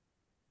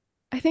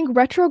 I think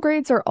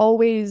retrogrades are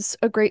always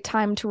a great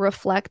time to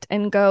reflect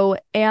and go,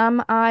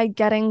 am I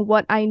getting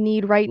what I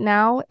need right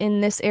now in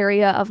this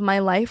area of my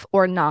life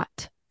or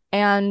not?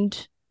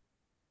 And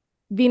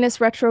Venus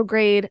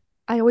retrograde,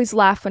 I always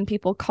laugh when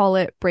people call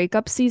it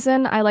breakup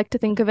season. I like to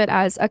think of it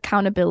as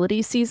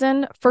accountability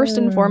season. First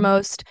and Mm,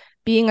 foremost,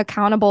 being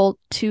accountable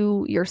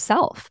to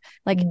yourself.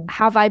 Like, mm,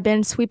 have I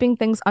been sweeping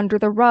things under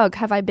the rug?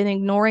 Have I been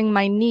ignoring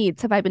my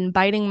needs? Have I been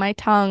biting my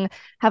tongue?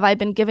 Have I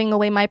been giving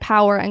away my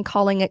power and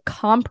calling it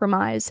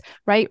compromise,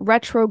 right?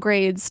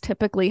 Retrogrades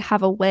typically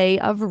have a way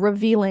of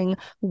revealing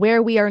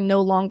where we are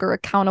no longer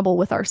accountable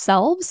with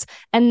ourselves.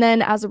 And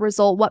then as a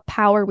result, what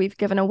power we've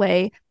given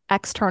away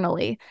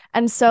externally.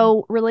 And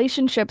so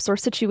relationships or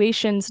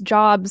situations,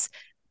 jobs,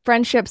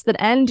 friendships that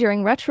end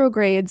during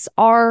retrogrades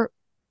are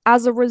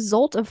as a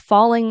result of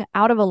falling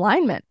out of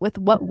alignment with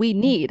what we mm.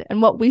 need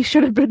and what we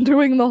should have been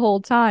doing the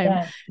whole time.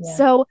 Yeah, yeah.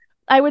 So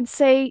I would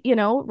say,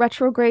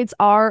 retrogrades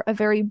are a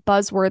very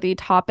buzzworthy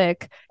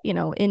topic,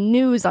 in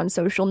news, on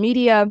social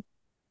media,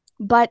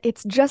 but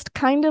it's just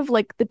kind of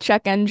like the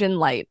check engine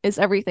light. Is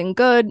everything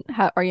good?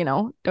 Or,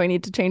 do I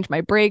need to change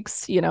my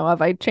brakes?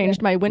 Have I Yeah.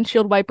 changed my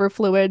windshield wiper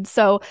fluid?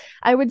 So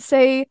I would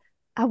say,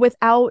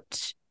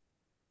 without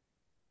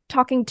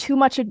talking too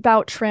much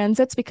about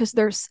transits, because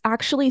there's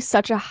actually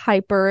such a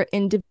hyper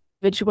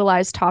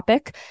individualized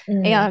topic.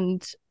 Mm,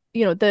 And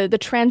the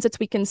transits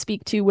we can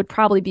speak to would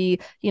probably be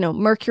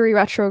Mercury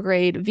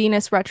retrograde,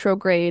 Venus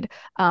retrograde,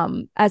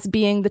 as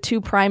being the two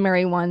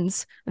primary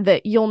ones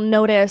that you'll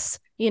notice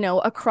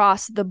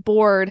across the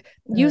board,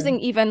 mm. using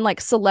even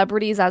like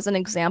celebrities as an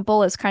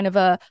example, as kind of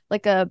a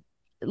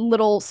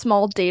little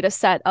small data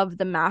set of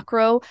the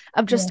macro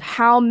of just Yeah.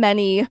 how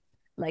many,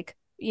 like,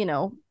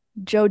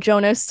 Joe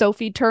Jonas,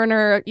 Sophie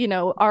Turner,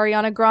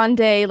 Ariana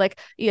Grande, like,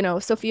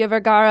 Sofia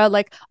Vergara,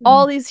 like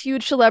all Mm, these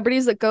huge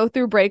celebrities that go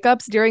through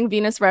breakups during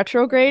Venus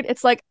retrograde.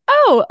 It's like,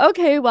 oh,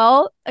 okay,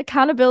 well,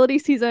 accountability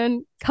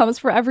season comes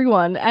for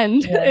everyone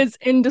and yeah, is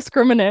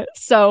indiscriminate.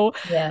 So,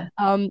 yeah,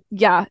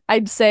 yeah,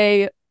 I'd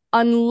say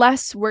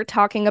unless we're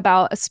talking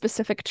about a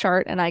specific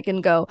chart and I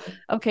can go,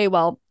 okay,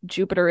 well,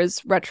 Jupiter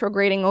is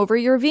retrograding over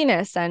your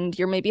Venus and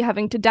you're maybe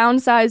having to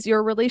downsize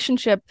your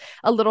relationship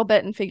a little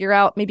bit and figure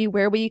out maybe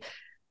where we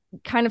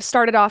kind of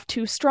started off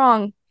too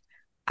strong.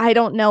 I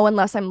don't know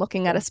unless I'm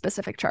looking at a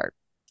specific chart.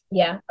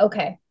 yeah.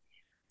 Okay.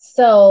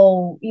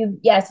 So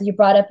so you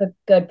brought up a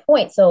good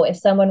point. So if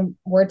someone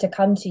were to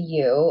come to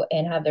you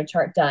and have their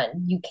chart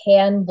done, you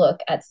can look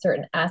at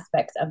certain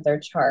aspects of their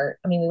chart.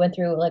 I mean, we went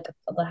through like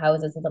the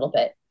houses a little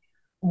bit.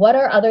 What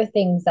are other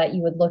things that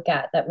you would look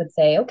at that would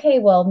say, okay,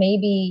 well,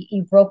 maybe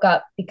you broke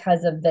up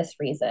because of this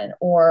reason,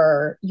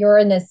 or you're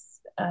in this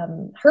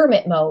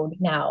hermit mode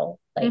now,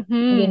 like,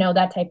 Mm-hmm.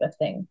 that type of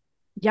thing.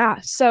 Yeah,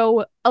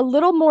 so a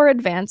little more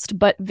advanced,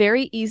 but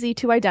very easy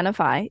to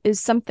identify is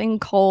something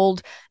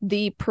called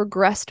the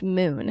progressed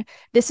moon.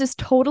 This is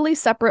totally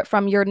separate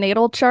from your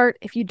natal chart.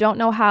 If you don't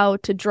know how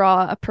to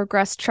draw a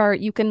progressed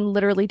chart, you can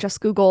literally just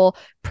Google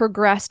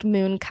progressed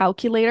moon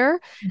calculator.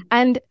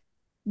 And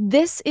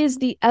this is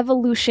the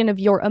evolution of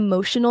your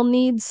emotional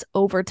needs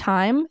over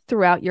time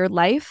throughout your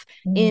life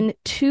Mm, in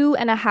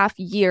 2.5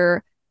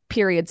 year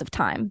periods of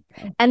time.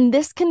 And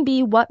this can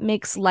be what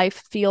makes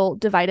life feel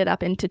divided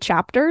up into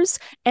chapters.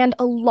 And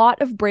a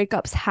lot of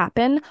breakups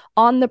happen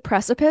on the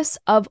precipice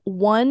of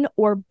one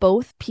or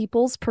both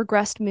people's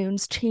progressed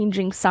moons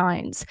changing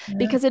signs, yeah,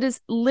 because it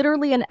is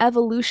literally an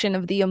evolution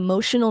of the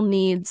emotional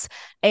needs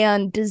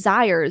and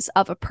desires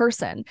of a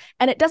person.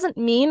 And it doesn't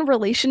mean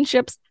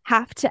relationships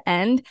have to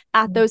end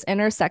at mm, those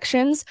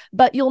intersections,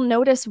 but you'll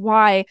notice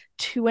why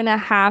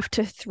 2.5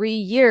 to 3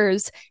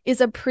 years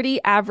is a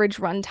pretty average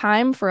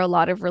runtime for a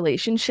lot of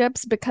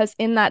relationships, because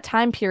in that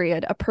time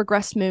period, a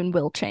progressed moon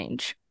will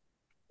change.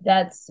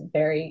 that's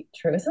very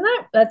true. Isn't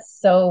that's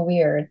so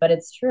weird, but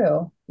it's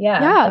true.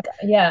 Yeah, Yeah. like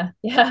yeah,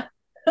 yeah.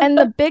 And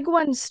the big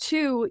ones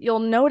too, you'll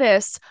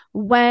notice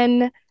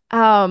when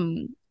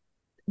um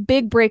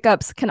big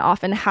breakups can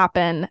often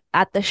happen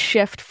at the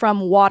shift from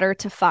water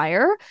to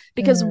fire,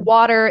 because Mm,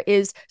 water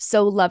is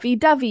so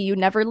lovey-dovey. You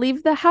never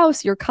leave the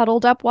house. You're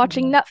cuddled up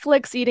watching yeah,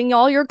 Netflix, eating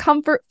all your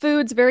comfort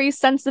foods, very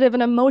sensitive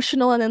and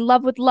emotional and in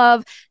love with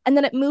love. And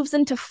then it moves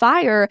into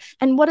fire.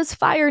 And what does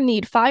fire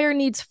need? Fire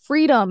needs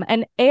freedom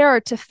and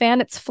air to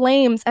fan its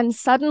flames. And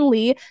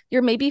suddenly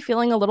you're maybe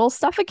feeling a little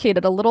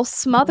suffocated, a little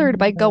smothered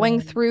by going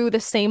mm, through the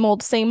same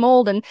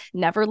old, and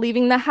never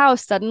leaving the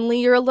house. Suddenly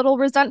you're a little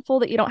resentful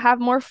that you don't have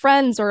more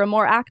friends or a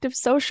more active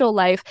social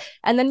life.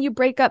 And then you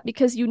break up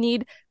because you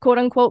need, quote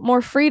unquote,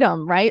 more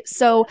freedom, right?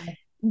 So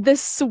the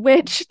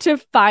switch to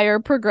fire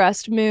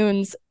progressed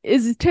moons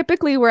is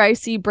typically where I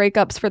see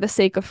breakups for the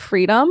sake of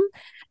freedom.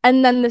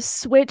 And then the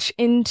switch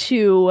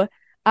into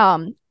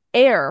um,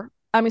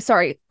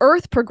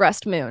 earth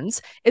progressed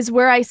moons is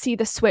where I see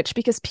the switch,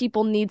 because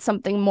people need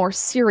something more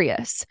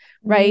serious,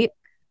 mm, right?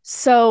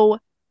 So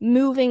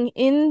moving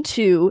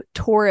into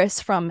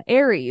Taurus from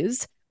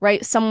Aries,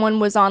 right?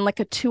 Someone was on like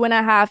a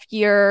 2.5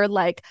 year,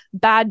 like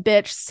bad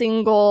bitch,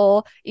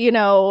 single,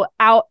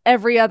 out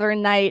every other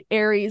night,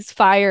 Aries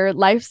fire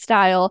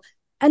lifestyle.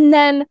 And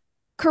then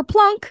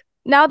kerplunk,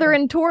 now they're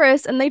in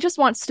Taurus and they just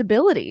want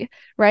stability,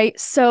 right?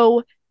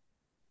 So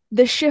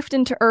the shift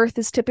into Earth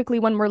is typically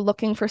when we're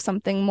looking for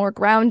something more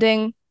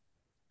grounding.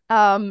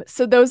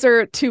 So those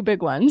are two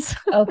big ones.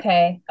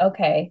 Okay.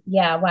 Okay.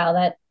 Yeah. Wow.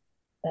 That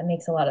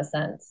makes a lot of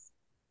sense.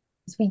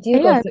 So we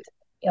do go And through.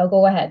 Oh,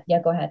 go ahead.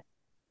 Yeah, go ahead.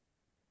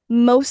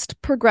 most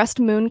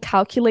progressed moon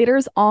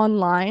calculators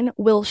online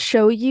will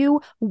show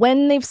you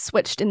when they've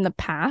switched in the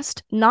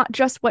past, not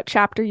just what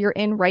chapter you're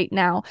in right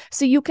now.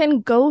 So you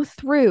can go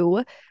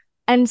through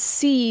and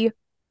see,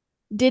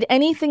 did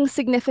anything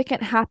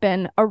significant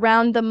happen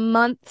around the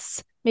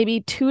months, maybe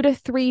 2 to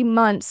 3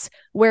 months,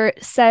 where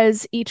it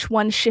says each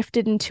one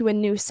shifted into a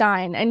new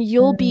sign? And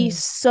you'll be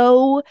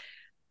so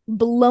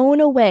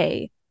blown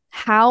away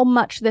how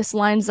much this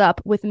lines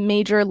up with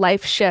major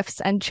life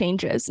shifts and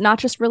changes, not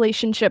just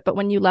relationship, but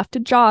when you left a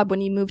job, when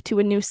you moved to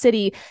a new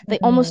city, they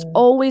almost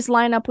always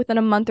line up within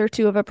a month or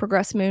two of a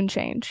progressed moon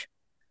change.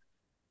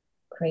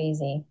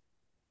 Crazy.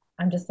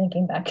 I'm just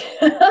thinking back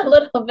a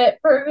little bit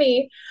for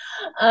me.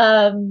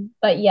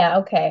 But yeah,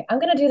 okay. I'm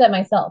gonna do that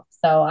myself.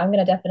 So I'm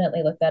gonna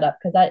definitely look that up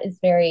because that is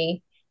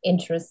very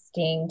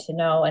interesting to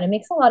know. And it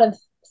makes a lot of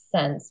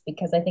sense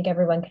because I think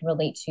everyone can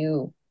relate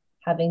to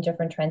having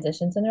different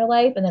transitions in their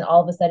life. And then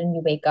all of a sudden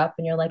you wake up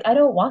and you're like, I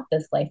don't want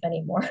this life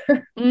anymore.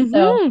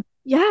 So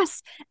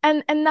Yes.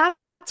 And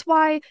that's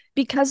why,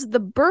 because the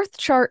birth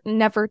chart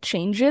never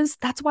changes,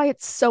 that's why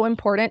it's so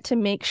important to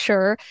make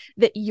sure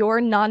that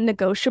your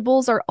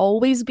non-negotiables are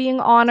always being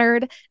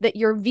honored, that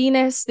your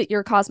Venus, that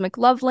your cosmic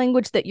love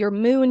language, that your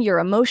moon, your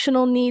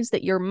emotional needs,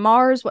 that your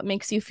Mars, what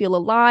makes you feel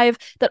alive,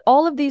 that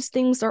all of these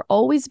things are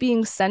always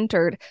being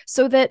centered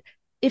so that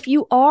if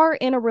you are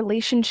in a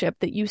relationship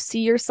that you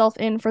see yourself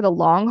in for the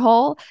long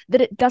haul,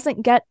 that it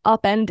doesn't get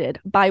upended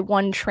by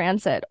one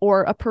transit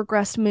or a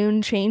progressed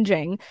moon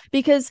changing.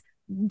 Because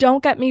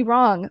don't get me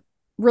wrong,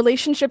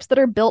 relationships that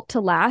are built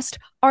to last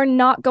are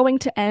not going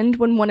to end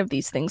when one of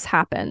these things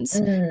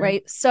happens,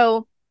 right?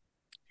 So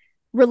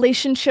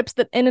relationships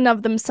that in and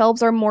of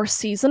themselves are more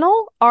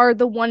seasonal are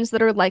the ones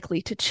that are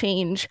likely to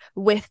change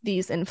with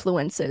these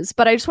influences.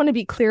 But I just want to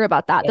be clear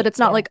about that, that it's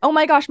not like, oh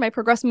my gosh, my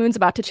progressed moon's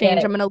about to change,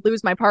 yeah, I'm going to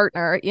lose my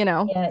partner, you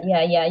know?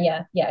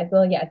 yeah.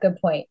 Well, yeah, good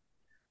point.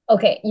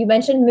 Okay, you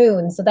mentioned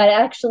moon, so that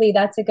actually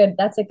that's a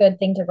good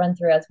thing to run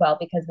through as well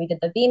because we did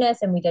the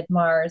Venus and we did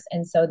Mars,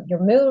 and so your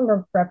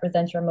moon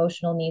represents your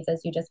emotional needs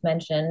as you just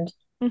mentioned,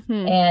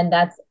 and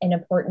that's an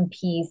important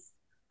piece,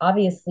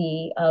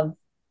 obviously, of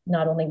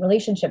not only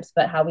relationships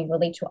but how we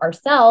relate to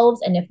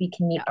ourselves and if we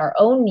can meet our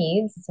own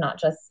needs. It's not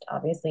just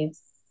obviously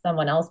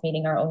someone else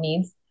meeting our own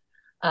needs.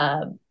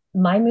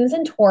 My moon's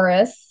in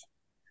Taurus.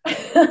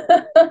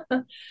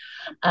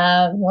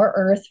 More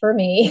Earth for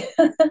me.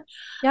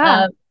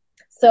 Yeah.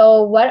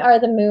 So what are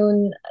the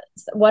moon,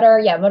 what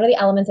are the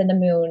elements in the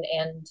moon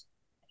and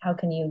how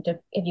can you,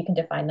 if you can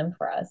define them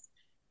for us?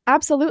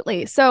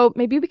 Absolutely. So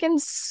maybe we can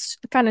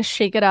kind of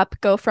shake it up,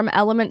 go from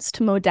elements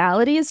to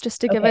modalities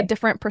just to give a Okay.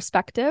 different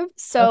perspective.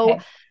 So Okay.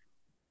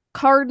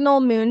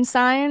 cardinal moon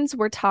signs,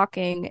 we're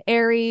talking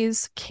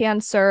Aries,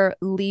 Cancer,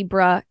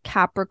 Libra,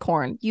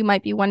 Capricorn. You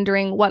might be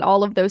wondering what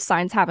all of those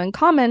signs have in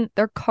common.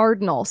 They're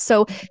cardinal.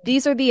 So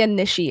these are the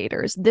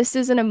initiators. This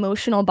is an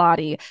emotional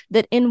body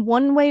that in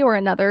one way or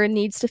another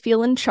needs to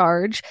feel in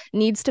charge,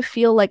 needs to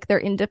feel like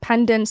their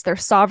independence, their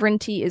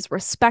sovereignty is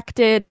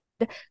respected,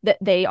 that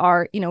they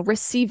are,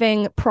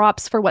 receiving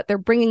props for what they're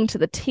bringing to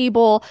the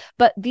table.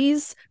 But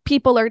these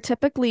people are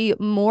typically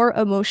more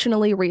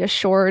emotionally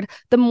reassured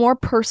the more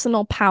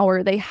personal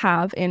power they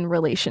have in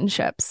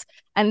relationships.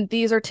 And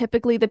these are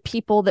typically the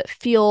people that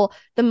feel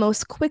the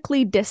most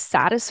quickly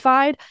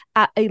dissatisfied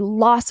at a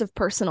loss of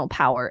personal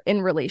power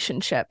in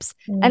relationships.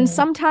 And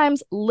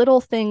sometimes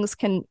little things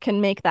can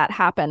make that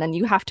happen. And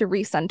you have to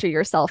recenter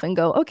yourself and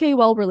go, okay,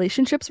 well,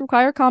 relationships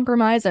require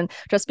compromise. And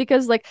just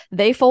because like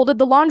they folded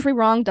the laundry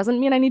wrong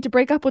doesn't mean I need to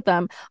break up with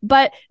them.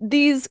 But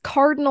these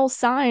cardinal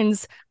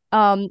signs,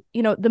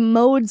 the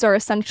modes are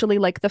essentially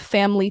like the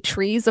family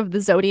trees of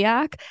the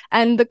zodiac,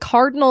 and the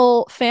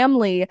cardinal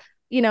family,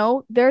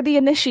 they're the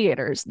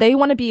initiators. They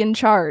want to be in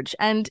charge.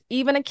 And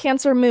even a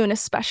Cancer moon,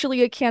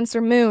 especially a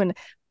Cancer moon,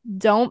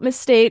 don't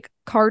mistake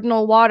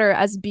cardinal water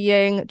as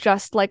being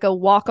just like a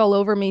walk all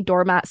over me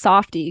doormat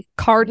softie.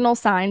 Cardinal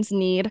signs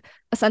need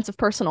a sense of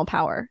personal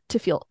power to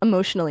feel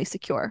emotionally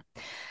secure.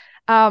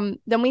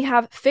 Then we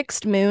have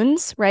fixed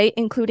moons, right?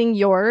 Including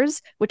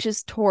yours, which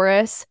is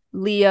Taurus,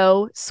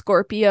 Leo,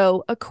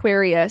 Scorpio,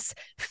 Aquarius.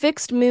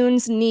 Fixed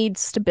moons need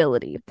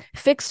stability.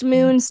 Fixed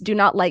moons do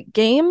not like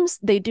games.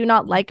 They do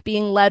not like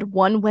being led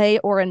one way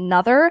or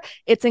another.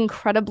 It's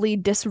incredibly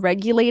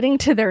dysregulating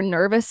to their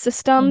nervous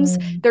systems.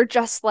 They're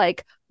just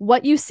like,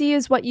 what you see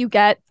is what you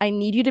get. I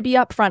need you to be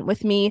upfront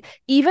with me.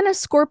 Even a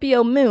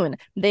Scorpio moon,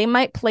 they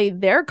might play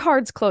their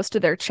cards close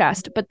to their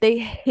chest, but they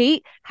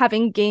hate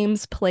having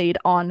games played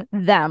on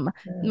them.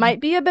 Might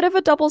be a bit of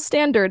a double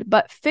standard,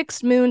 but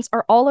fixed moons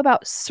are all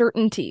about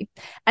certainty.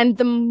 And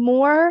the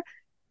more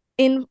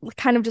in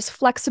kind of just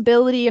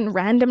flexibility and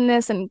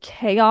randomness and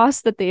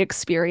chaos that they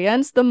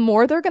experience, the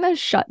more they're going to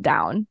shut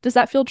down. Does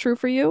that feel true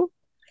for you?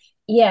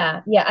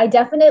 Yeah, I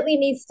definitely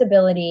need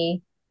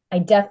stability. I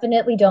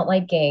definitely don't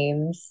like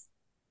games.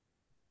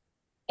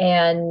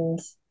 And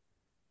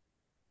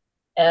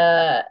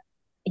uh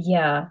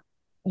yeah.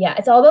 Yeah,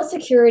 it's all about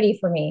security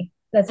for me.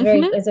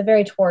 Hmm. It's a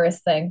very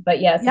Taurus thing.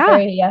 But yeah, it's a Yeah.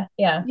 very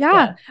Yeah.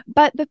 yeah.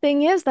 But the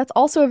thing is, that's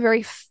also a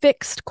very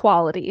fixed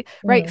quality,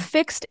 right? Mm,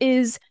 Fixed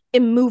is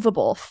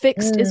immovable.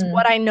 Fixed is mm,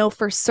 what I know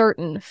for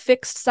certain.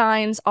 Fixed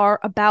signs are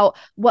about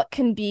what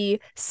can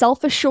be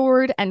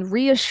self-assured and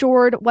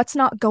reassured, what's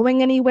not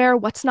going anywhere,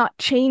 what's not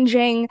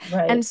changing.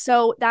 And right.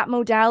 so that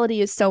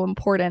modality is so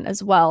important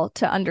as well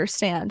to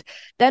understand.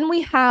 Then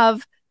we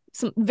have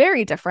some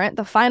very different,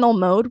 the final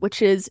mode,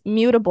 which is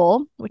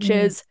mutable, which Mm,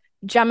 is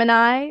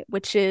Gemini,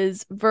 which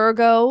is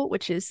Virgo,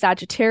 which is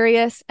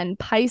Sagittarius, and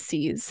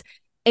Pisces.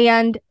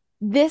 And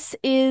this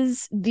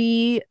is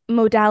the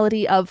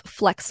modality of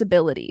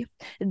flexibility.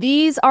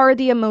 These are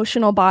the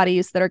emotional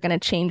bodies that are going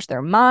to change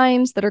their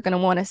minds, that are going to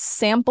want to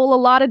sample a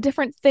lot of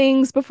different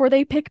things before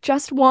they pick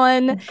just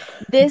one.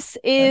 This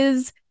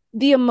is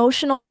the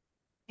emotional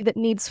that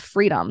needs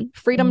freedom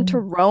to mm,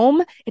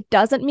 roam. It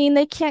doesn't mean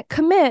they can't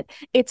commit.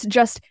 It's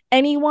just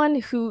anyone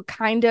who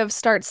kind of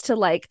starts to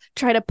like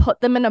try to put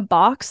them in a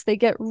box, they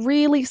get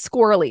really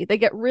squirrely. They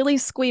get really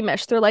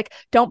squeamish. They're like,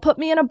 don't put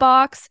me in a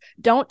box.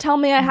 Don't tell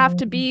me I have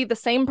to mm, be the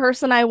same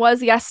person I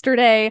was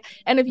yesterday.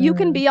 And if you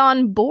can mm. be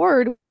on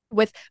board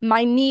with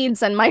my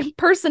needs and my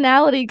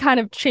personality kind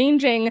of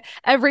changing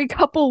every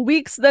couple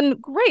weeks, then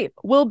great,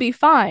 we'll be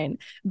fine.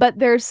 But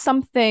there's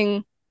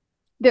something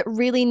that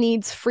really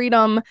needs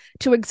freedom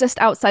to exist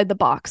outside the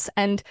box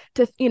and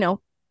to,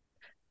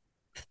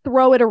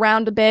 throw it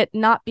around a bit,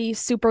 not be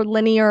super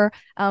linear.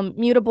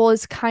 Mutable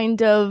is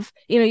kind of,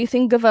 you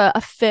think of a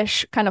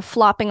fish kind of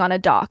flopping on a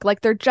dock.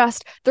 Like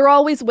they're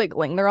always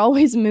wiggling, they're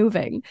always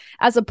moving,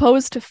 as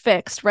opposed to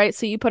fixed, right?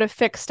 So you put a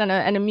fixed and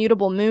a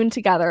mutable moon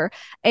together,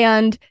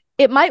 and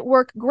it might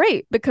work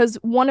great because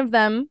one of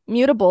them,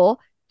 mutable,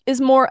 is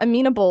more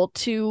amenable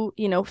to,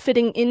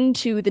 fitting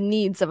into the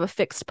needs of a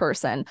fixed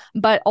person,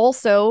 but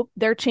also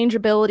their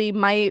changeability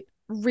might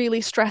really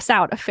stress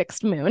out a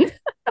fixed moon.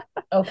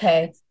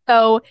 Okay.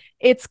 So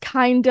it's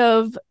kind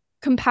of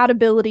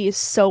compatibility is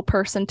so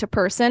person to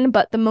person,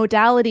 but the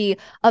modality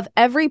of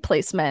every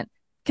placement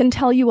can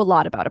tell you a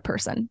lot about a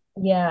person.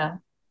 Yeah.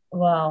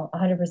 Well,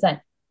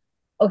 100%.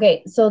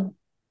 Okay, so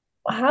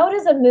how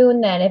does a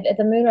moon then, if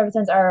the moon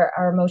represents our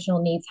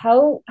emotional needs,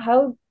 how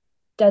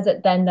does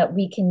it then that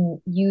we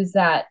can use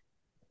that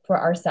for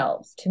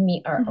ourselves to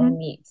meet our Mm-hmm. own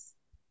needs?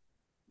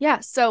 Yeah.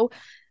 So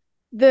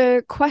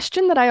the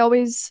question that I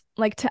always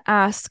like to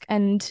ask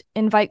and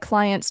invite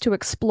clients to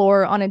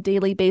explore on a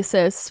daily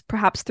basis,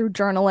 perhaps through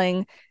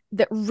journaling,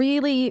 that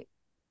really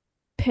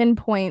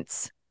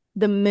pinpoints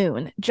the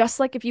moon. Just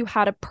like if you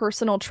had a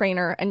personal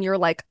trainer and you're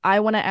like, I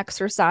want to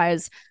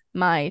exercise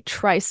my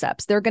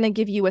triceps, they're going to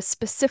give you a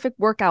specific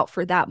workout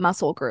for that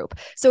muscle group.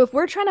 So if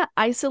we're trying to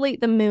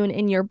isolate the moon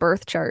in your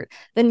birth chart,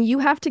 then you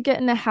have to get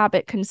in a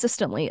habit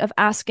consistently of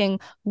asking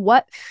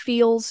what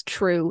feels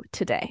true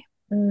today.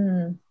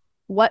 Mm,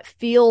 What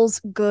feels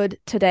good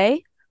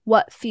today?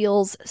 What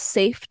feels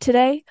safe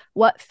today?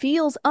 What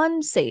feels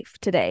unsafe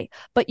today?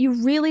 But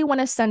you really want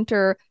to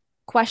center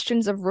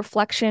questions of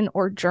reflection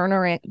or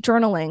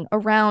journaling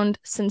around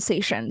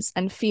sensations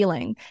and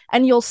feeling.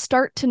 And you'll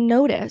start to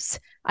notice.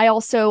 I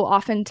also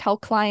often tell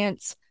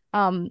clients,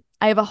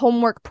 I have a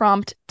homework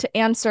prompt to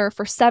answer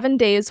for 7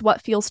 days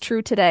what feels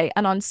true today.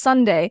 And on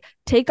Sunday,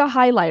 take a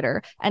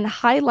highlighter and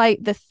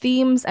highlight the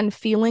themes and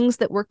feelings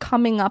that were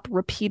coming up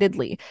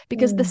repeatedly.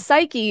 Because the mm,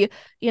 psyche,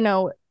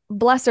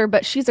 bless her,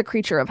 but she's a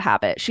creature of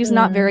habit. She's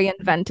not mm, very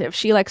inventive.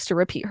 She likes to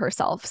repeat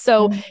herself.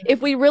 So mm,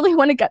 if we really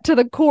want to get to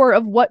the core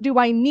of what do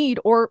I need,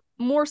 or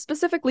more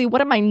specifically,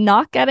 what am I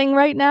not getting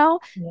right now,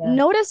 yeah.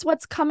 notice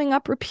what's coming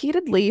up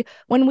repeatedly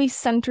when we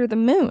center the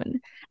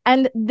moon.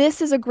 And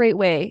this is a great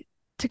way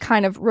to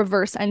kind of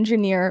reverse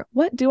engineer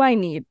what do I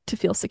need to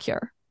feel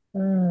secure.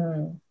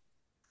 Mm.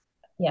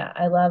 Yeah,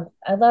 I love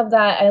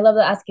that. I love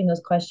asking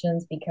those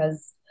questions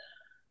because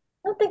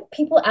I don't think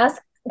people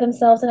ask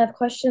themselves enough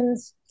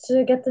questions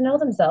to get to know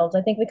themselves.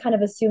 I think we kind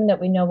of assume that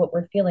we know what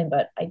we're feeling,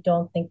 but I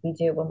don't think we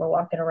do when we're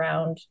walking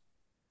around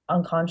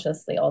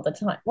unconsciously all the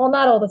time. Well,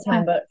 not all the Yeah.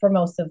 time, but for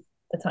most of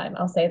the time,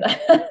 I'll say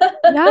that.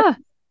 Yeah.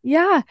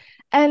 Yeah.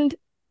 And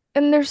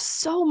there's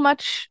so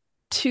much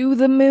to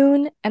the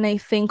moon, and I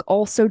think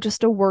also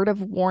just a word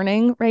of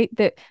warning, right?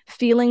 That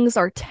feelings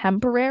are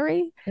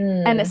temporary,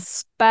 and Mm,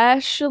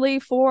 especially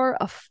for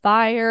a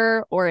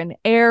fire or an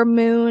air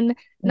moon,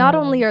 not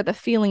only mm, are the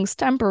feelings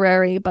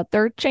temporary, but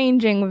they're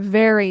changing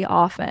very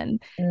often.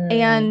 mm,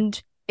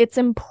 And it's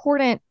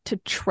important to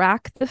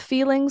track the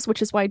feelings,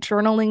 which is why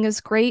journaling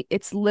is great.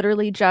 It's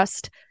literally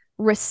just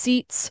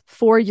receipts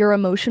for your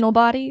emotional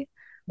body.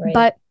 right.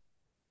 But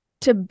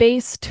to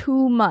base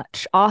too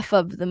much off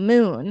of the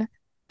moon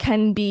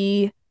can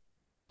be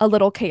a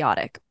little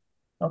chaotic,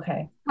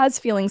 Okay. as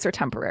feelings are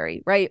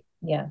temporary, right?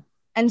 Yeah.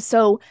 And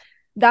so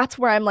that's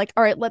where I'm like,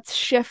 all right, let's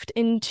shift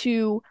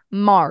into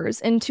Mars,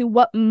 into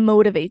what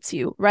motivates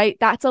you, right?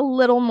 That's a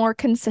little more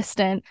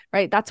consistent,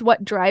 right? That's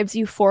what drives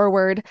you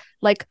forward.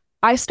 Like,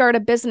 I start a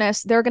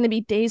business, there are going to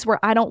be days where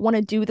I don't want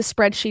to do the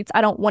spreadsheets.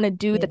 I don't want to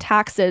do the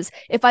taxes.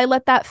 If I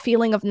let that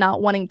feeling of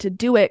not wanting to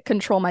do it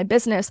control my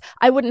business,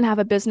 I wouldn't have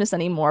a business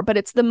anymore. But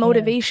it's the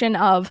motivation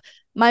of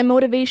my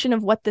motivation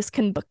of what this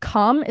can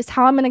become is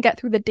how I'm going to get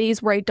through the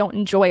days where I don't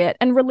enjoy it.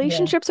 And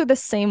relationships are the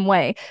same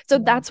way. So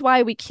that's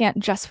why we can't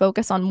just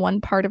focus on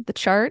one part of the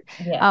chart.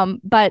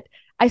 But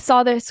I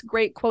saw this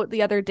great quote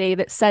the other day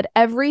that said,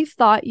 every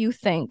thought you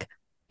think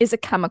is a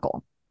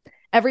chemical.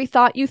 Every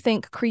thought you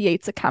think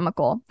creates a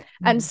chemical.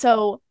 And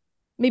so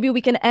maybe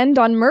we can end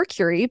on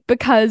Mercury,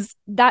 because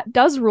that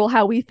does rule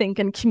how we think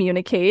and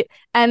communicate.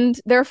 And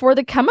therefore,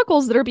 the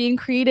chemicals that are being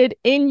created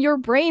in your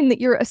brain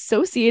that you're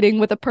associating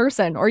with a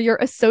person or you're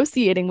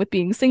associating with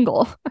being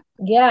single.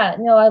 Yeah,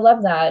 no, I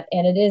love that.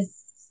 And it is,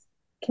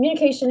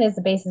 communication is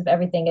the basis of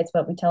everything. It's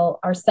what we tell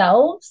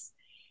ourselves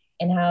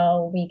and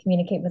how we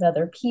communicate with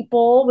other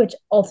people, which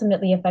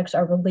ultimately affects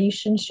our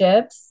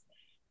relationships.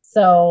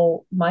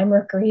 So my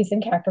Mercury is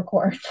in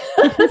Capricorn.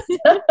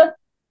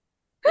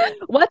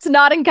 What's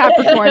not in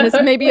Capricorn is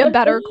maybe a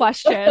better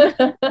question.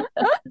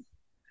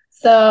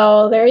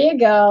 So there you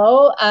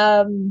go.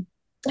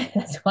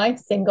 That's why I'm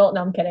single.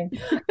 No, I'm kidding.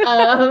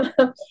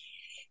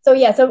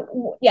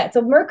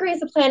 So Mercury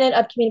is the planet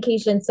of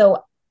communication.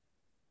 So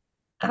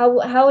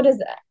how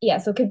does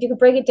so could you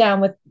break it down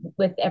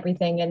with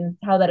everything and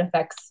how that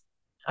affects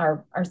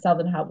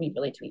ourselves and how we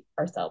relate to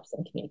ourselves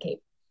and communicate?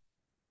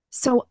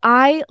 So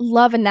I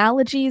love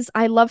analogies.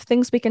 I love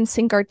things we can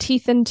sink our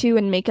teeth into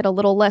and make it a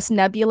little less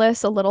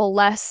nebulous, a little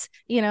less,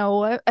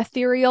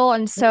 ethereal.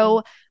 And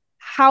so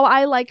how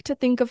I like to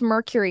think of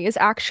Mercury is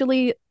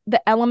actually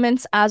the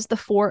elements as the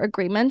Four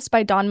Agreements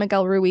by Don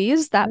Miguel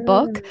Ruiz, that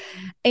book.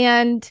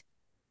 And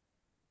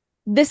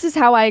this is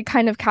how I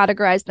kind of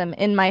categorize them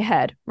in my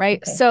head,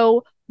 right? Okay.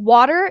 So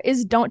water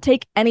is don't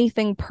take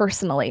anything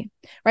personally,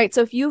 right?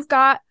 So if you've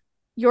got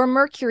your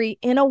Mercury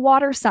in a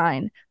water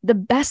sign, the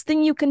best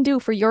thing you can do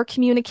for your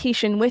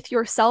communication with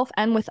yourself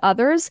and with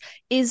others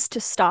is to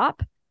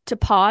stop, to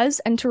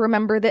pause, and to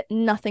remember that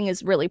nothing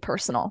is really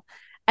personal.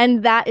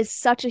 And that is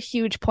such a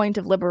huge point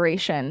of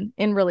liberation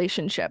in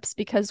relationships,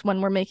 because when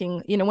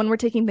we're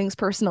taking things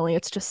personally,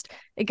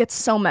 it gets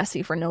so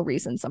messy for no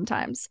reason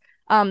sometimes.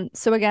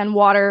 So again,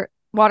 water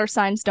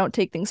signs don't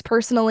take things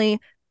personally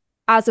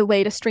as a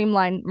way to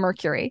streamline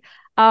Mercury.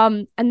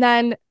 And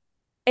then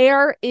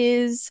air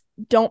is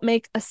don't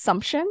make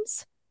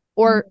assumptions,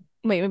 or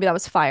wait, maybe that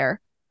was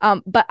fire.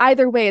 But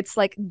either way, it's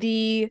like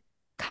the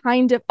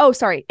kind of,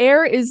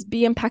 air is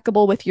be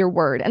impeccable with your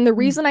word. And the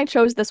reason I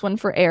chose this one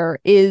for air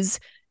is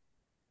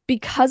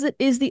because it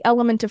is the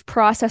element of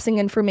processing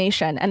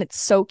information, and it's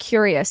so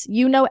curious.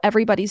 You know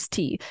everybody's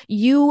tea.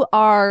 You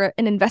are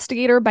an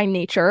investigator by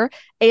nature,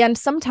 and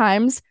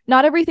sometimes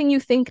not everything you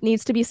think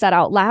needs to be said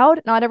out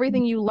loud. Not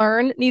everything you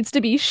learn needs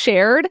to be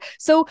shared.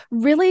 So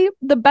really,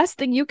 the best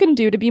thing you can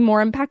do to be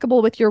more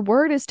impeccable with your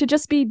word is to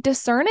just be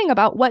discerning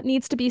about what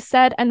needs to be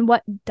said and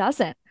what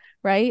doesn't,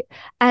 right?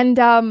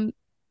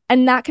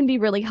 And that can be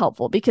really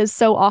helpful, because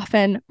so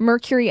often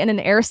Mercury in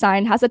an air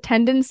sign has a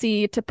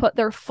tendency to put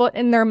their foot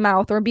in their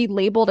mouth or be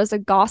labeled as a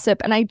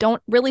gossip. And I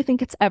don't really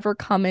think it's ever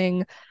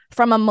coming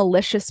from a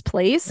malicious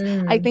place.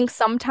 I think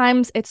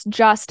sometimes it's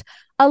just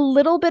a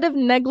little bit of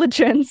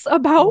negligence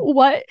about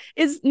what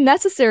is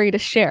necessary to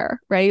share,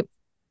 right?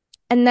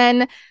 And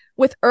then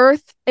with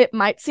Earth, it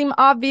might seem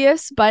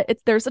obvious, but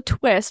there's a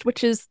twist,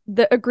 which is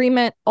the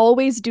agreement,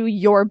 always do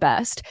your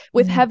best,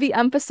 with heavy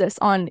emphasis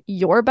on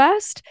your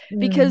best,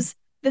 because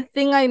the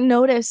thing I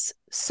notice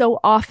so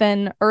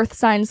often, Earth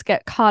signs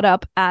get caught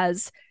up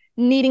as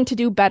needing to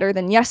do better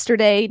than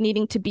yesterday,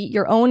 needing to beat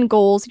your own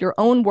goals, your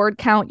own word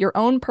count, your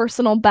own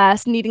personal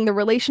best, needing the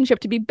relationship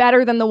to be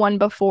better than the one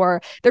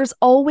before. There's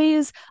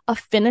always a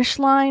finish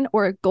line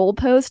or a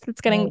goalpost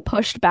that's getting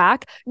pushed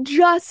back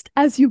just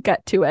as you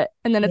get to it.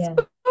 And then it's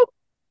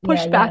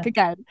pushed back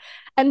again.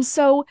 And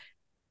so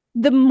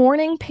the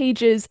morning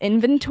pages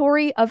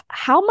inventory of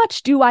how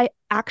much do I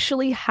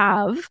actually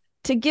have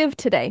to give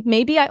today.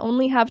 Maybe I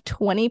only have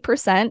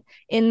 20%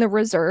 in the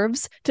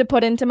reserves to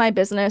put into my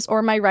business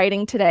or my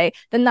writing today,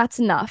 then that's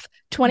enough.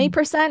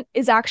 20%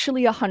 is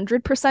actually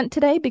 100%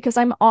 today, because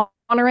I'm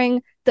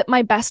honoring that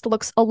my best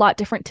looks a lot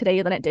different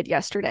today than it did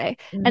yesterday.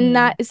 And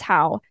that is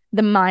how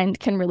the mind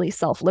can really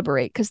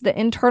self-liberate, because the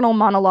internal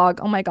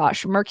monologue, oh my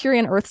gosh, Mercury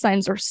and Earth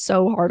signs are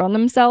so hard on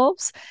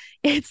themselves.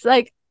 It's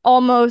like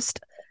almost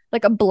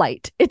like a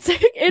blight. It's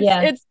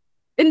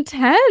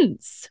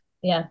intense.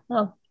 Yeah.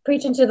 Well,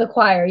 preaching to the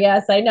choir.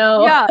 Yes, I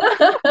know.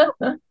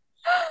 Yeah.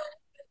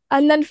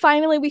 And then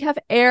finally we have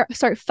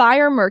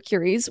fire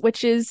Mercuries,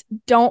 which is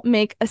don't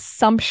make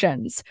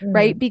assumptions,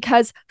 right?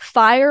 Because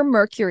fire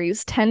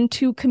Mercuries tend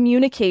to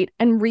communicate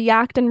and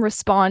react and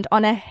respond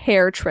on a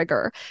hair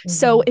trigger.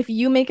 So if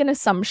you make an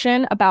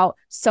assumption about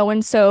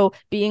so-and-so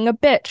being a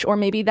bitch, or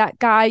maybe that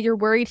guy, you're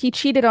worried he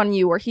cheated on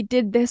you or he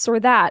did this or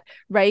that,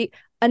 right?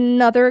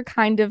 another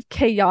kind of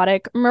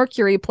chaotic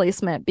Mercury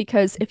placement,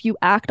 because if you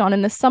act on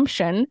an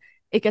assumption,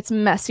 it gets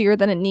messier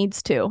than it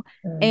needs to.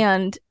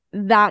 And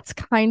that's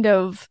kind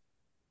of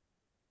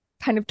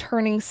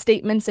turning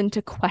statements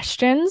into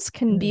questions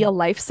can be a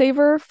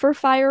lifesaver for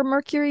fire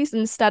Mercuries.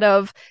 Instead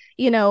of,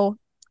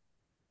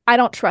 I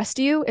don't trust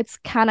you, it's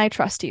can I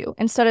trust you?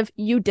 Instead of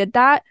you did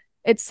that,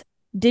 it's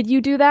did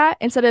you do that?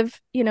 Instead of,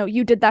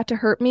 you did that to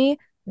hurt me.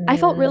 I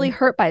felt really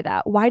hurt by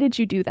that. Why did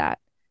you do that?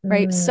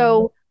 Right.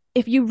 So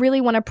if you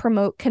really want to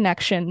promote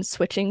connection,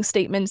 switching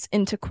statements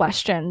into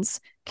questions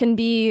can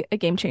be a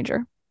game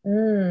changer.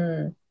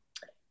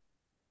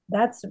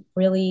 That's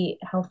really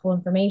helpful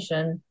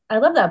information. I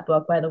love that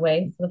book, by the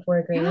way, The Four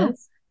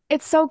Agreements. Yeah,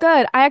 it's so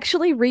good. I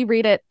actually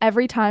reread it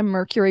every time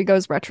Mercury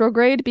goes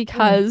retrograde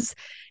because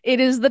it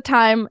is the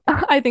time,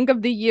 I think,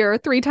 of the year,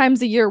 3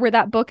 times a year, where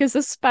that book is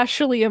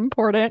especially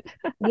important.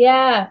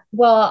 Yeah.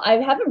 Well, I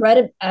haven't read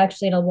it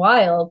actually in a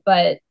while,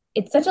 but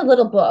it's such a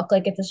little book.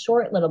 Like, it's a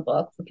short little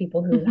book for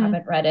people who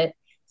haven't read it.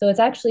 So it's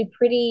actually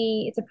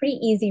it's a pretty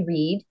easy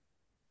read,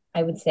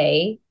 I would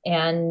say.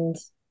 And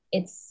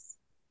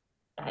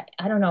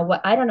I don't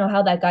know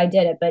how that guy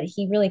did it, but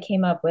he really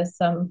came up with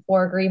some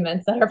 4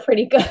 agreements that are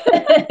pretty good.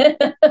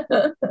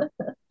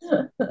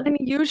 And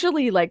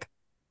usually, like,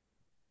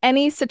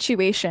 any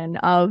situation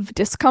of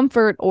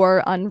discomfort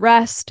or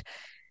unrest,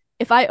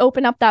 if I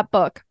open up that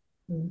book,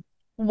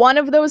 one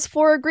of those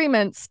 4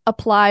 agreements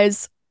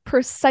applies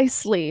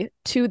precisely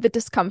to the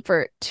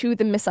discomfort, to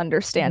the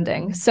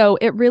misunderstanding. So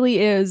it really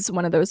is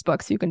one of those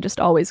books you can just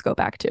always go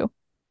back to.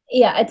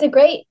 Yeah, it's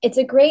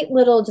a great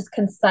little just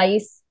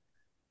concise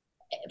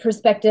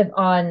perspective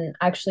on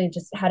actually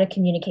just how to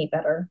communicate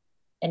better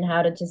and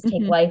how to just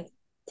take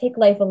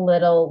life a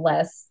little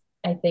less,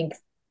 I think.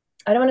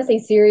 I don't want to say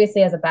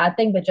seriously as a bad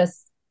thing, but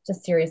just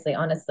seriously,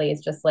 honestly,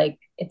 it's just like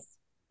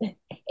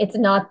it's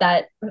not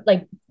that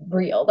like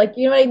real. Like,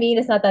 you know what I mean?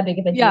 It's not that big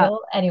of a deal.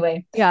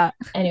 Anyway. And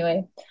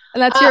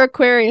that's your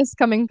Aquarius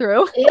coming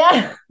through.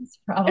 Yeah.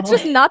 It's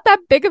just not that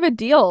big of a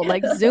deal.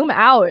 Like, zoom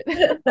out.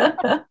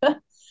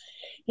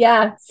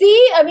 Yeah.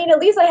 See, I mean, at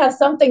least I have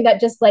something that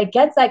just like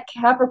gets that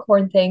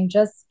Capricorn thing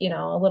just,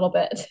 a little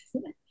bit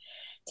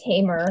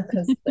tamer,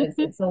 because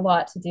it's a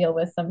lot to deal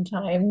with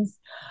sometimes.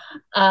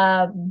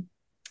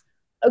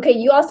 Okay,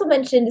 you also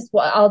mentioned this.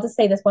 Well, I'll just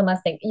say this one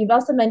last thing. You've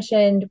also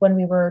mentioned when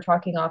we were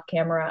talking off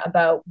camera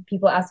about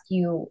people ask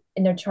you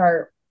in their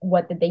chart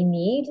what that they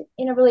need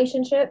in a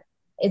relationship.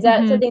 Is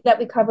that something that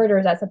we covered, or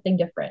is that something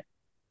different?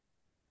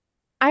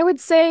 I would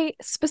say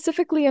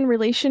specifically in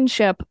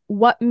relationship,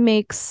 what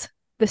makes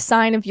the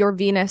sign of your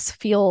Venus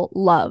feel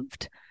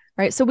loved,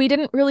 right? So we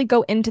didn't really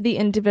go into the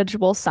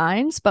individual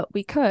signs, but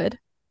we could.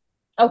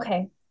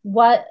 Okay.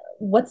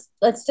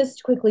 Let's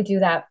just quickly do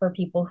that for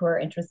people who are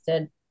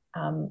interested,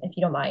 if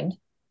you don't mind.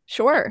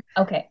 Sure.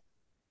 Okay.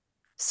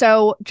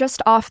 So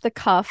just off the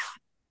cuff,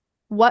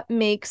 what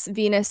makes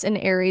Venus in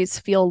Aries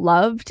feel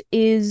loved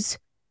is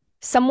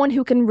someone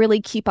who can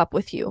really keep up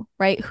with you,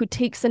 right? Who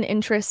takes an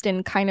interest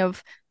in kind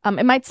of,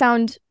 it might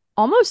sound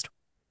almost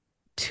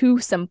too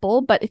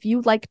simple, but if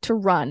you like to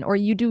run or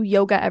you do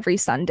yoga every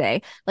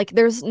Sunday, like,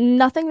 there's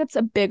nothing that's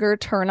a bigger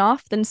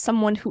turnoff than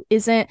someone who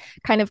isn't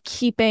kind of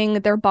keeping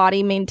their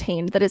body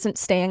maintained, that isn't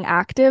staying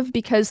active,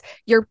 because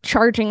you're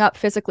charging up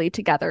physically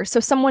together. So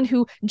someone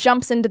who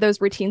jumps into those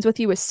routines with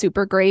you is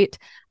super great.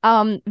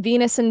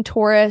 Venus and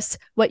Taurus,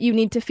 what you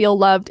need to feel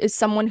loved is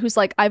someone who's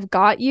like, I've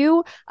got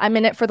you, I'm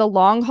in it for the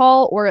long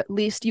haul, or at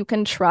least you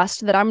can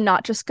trust that I'm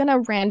not just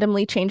gonna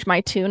randomly change my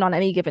tune on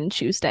any given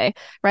Tuesday,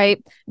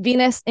 right?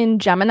 Venus in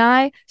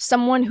Gemini,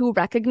 someone who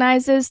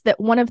recognizes that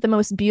one of the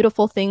most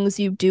beautiful things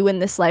you do in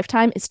this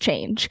lifetime is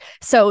change.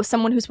 So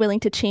someone who's willing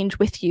to change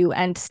with you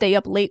and stay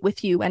up late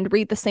with you and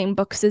read the same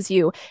books as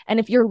you. And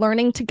if you're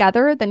learning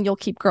together, then you'll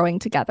keep growing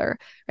together,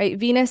 right?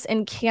 Venus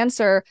in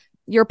Cancer,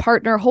 your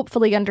partner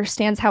hopefully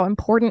understands how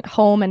important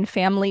home and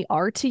family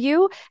are to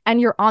you,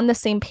 and you're on the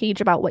same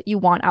page about what you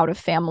want out of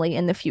family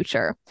in the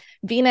future.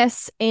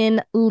 Venus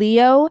in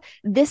Leo,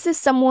 this is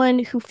someone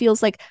who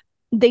feels like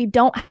they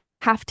don't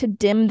have to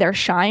dim their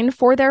shine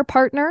for their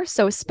partner.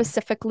 So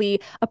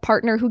specifically, a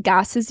partner who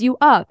gasses you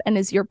up and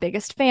is your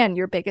biggest fan,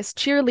 your biggest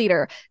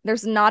cheerleader.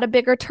 There's not a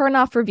bigger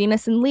turnoff for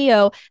Venus and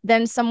Leo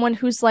than someone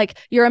who's like,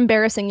 you're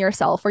embarrassing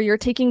yourself, or you're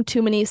taking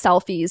too many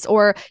selfies,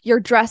 or you're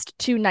dressed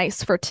too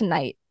nice for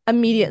tonight.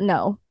 Immediate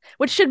no,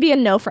 which should be a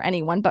no for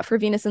anyone, but for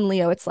Venus and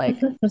Leo, it's like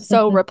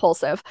so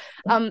repulsive.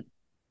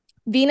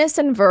 Venus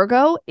and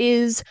Virgo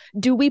is,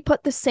 do we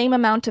put the same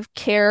amount of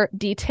care,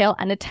 detail,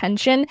 and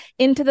attention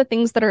into the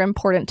things that are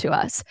important to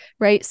us,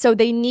 right? So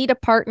they need a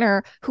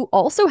partner who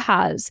also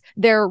has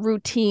their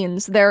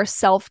routines, their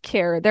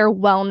self-care, their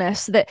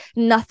wellness that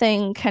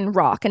nothing can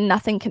rock and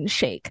nothing can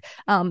shake.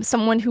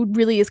 Someone who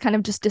really is kind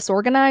of just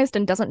disorganized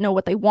and doesn't know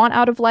what they want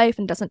out of life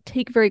and doesn't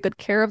take very good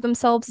care of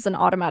themselves is an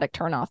automatic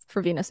turnoff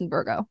for Venus and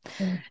Virgo.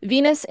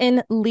 Venus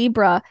in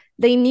Libra,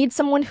 they need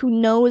someone who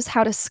knows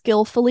how to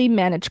skillfully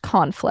manage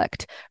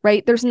conflict,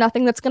 right? There's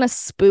nothing that's going to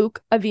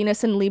spook a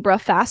Venus in Libra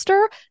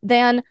faster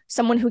than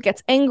someone who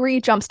gets angry,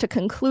 jumps to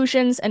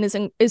conclusions, and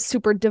is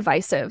super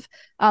divisive.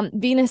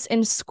 Venus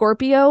in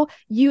Scorpio,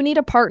 you need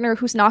a partner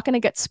who's not going to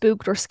get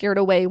spooked or scared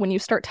away when you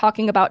start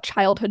talking about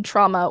childhood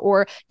trauma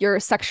or your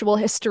sexual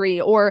history,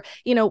 or,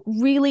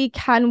 really,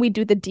 can we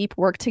do the deep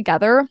work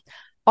together?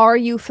 Are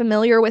you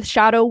familiar with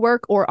shadow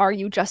work, or are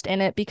you just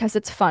in it because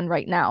it's fun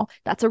right now?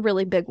 That's a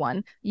really big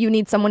one. You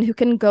need someone who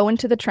can go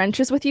into the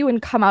trenches with you and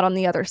come out on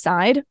the other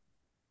side.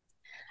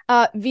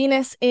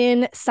 Venus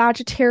in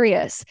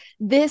Sagittarius.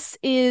 This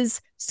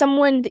is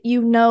someone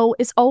that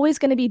is always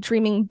going to be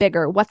dreaming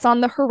bigger. What's on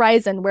the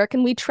horizon? Where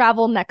can we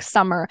travel next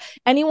summer?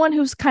 Anyone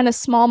who's kind of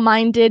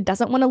small-minded,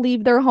 doesn't want to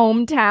leave their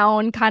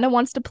hometown, kind of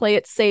wants to play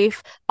it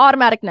safe,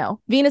 automatic no.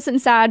 Venus in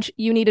Sag,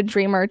 you need a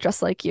dreamer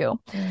just like you.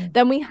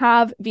 Then we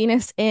have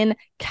Venus in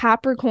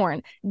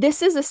Capricorn.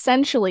 This is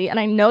essentially, and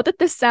I know that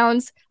this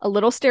sounds a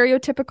little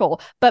stereotypical,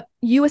 but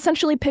you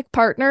essentially pick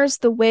partners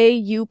the way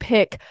you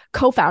pick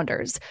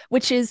co-founders,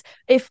 which is,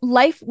 if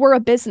life were a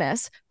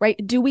business, right?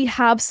 Do we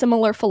have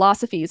similar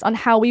philosophies on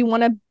how we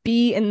want to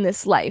be in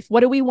this life?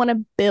 What do we want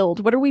to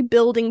build? What are we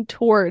building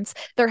towards?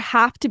 There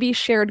have to be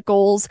shared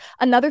goals.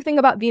 Another thing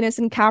about Venus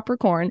and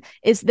Capricorn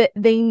is that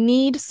they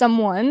need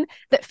someone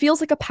that feels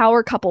like a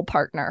power couple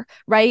partner,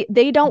 right?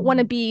 They don't want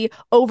to be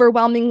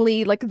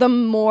overwhelmingly like the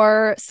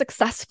more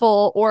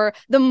successful or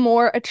the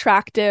more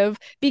attractive,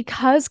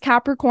 because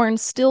Capricorn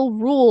still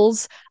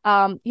rules,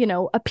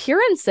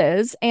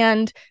 appearances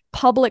and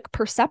public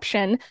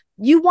perception.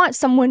 You want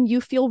someone you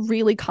feel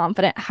really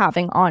confident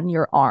having on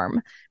your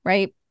arm,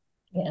 right?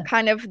 Yeah.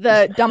 Kind of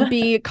the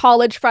dumpy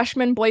college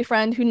freshman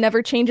boyfriend who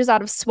never changes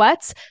out of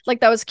sweats.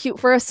 Like, that was cute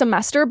for a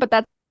semester, but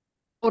that's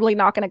totally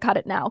not going to cut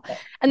it now.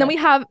 And then we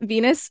have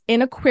Venus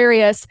in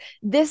Aquarius.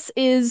 This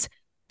is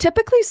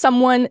typically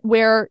someone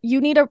where you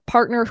need a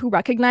partner who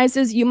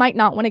recognizes you might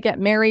not want to get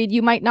married.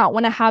 You might not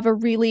want to have a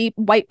really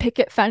white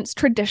picket fence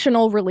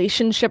traditional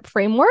relationship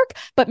framework,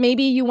 but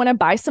maybe you want to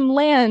buy some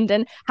land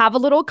and have a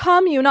little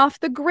commune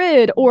off the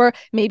grid, or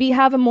maybe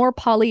have a more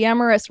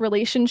polyamorous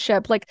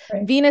relationship. Like,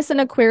 right. Venus in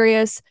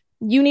Aquarius,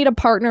 you need a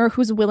partner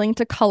who's willing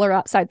to color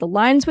outside the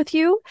lines with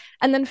you.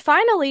 And then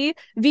finally,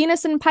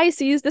 Venus in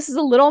Pisces, this is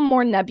a little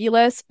more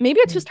nebulous.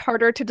 Maybe it's just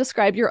harder to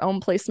describe your own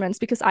placements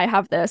because I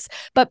have this.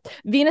 But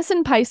Venus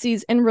in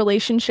Pisces in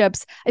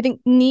relationships, I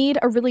think, need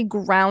a really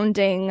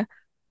grounding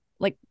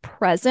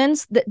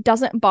presence that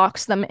doesn't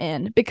box them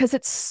in, because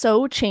it's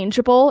so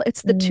changeable.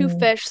 It's the two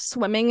fish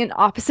swimming in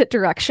opposite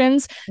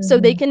directions. So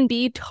they can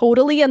be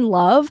totally in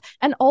love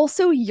and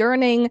also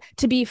yearning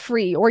to be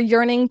free, or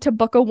yearning to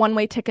book a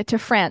one-way ticket to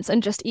France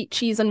and just eat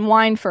cheese and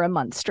wine for a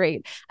month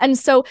straight. And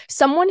so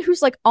someone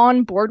who's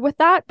on board with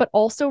that, but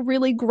also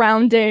really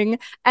grounding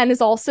and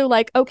is also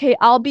okay,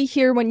 I'll be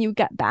here when you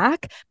get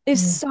back,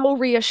 is so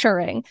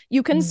reassuring.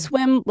 You can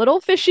swim little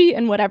fishy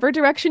in whatever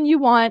direction you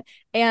want,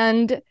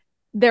 and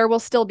there will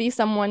still be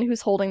someone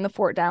who's holding the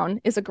fort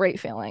down. Is a great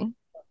feeling.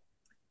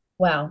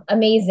 Wow,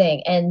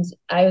 amazing. And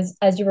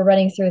as you were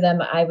running through them,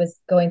 I was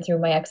going through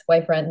my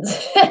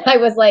ex-boyfriends. I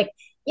was like,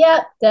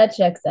 yeah, that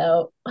checks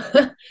out.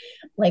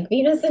 Like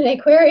Venus in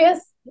Aquarius.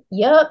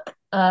 Yep.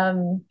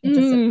 I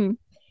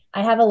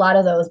have a lot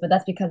of those, but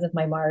that's because of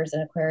my Mars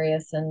in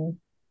Aquarius. And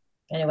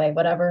anyway,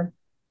 whatever.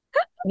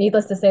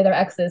 Needless to say, they're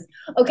exes.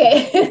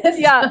 Okay.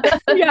 Yeah.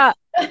 Yeah.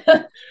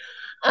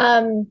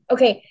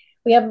 Okay.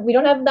 We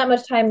don't have that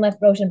much time left,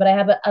 Roshan, but I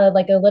have a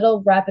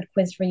little rapid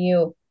quiz for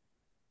you.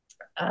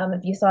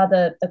 If you saw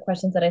the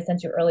questions that I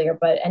sent you earlier,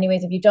 but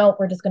anyways, if you don't,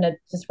 we're just gonna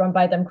run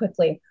by them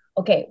quickly.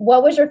 Okay,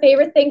 what was your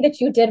favorite thing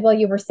that you did while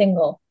you were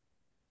single?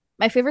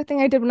 My favorite thing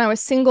I did when I was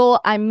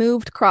single, I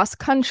moved cross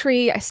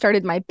country. I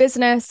started my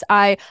business.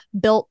 I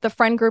built the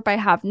friend group I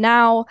have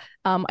now.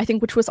 I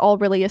think, which was all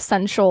really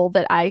essential,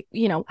 that I,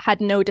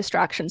 had no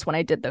distractions when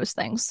I did those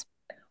things.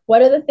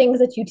 What are the things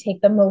that you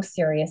take the most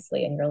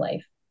seriously in your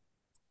life?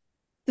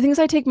 The things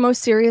I take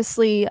most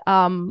seriously,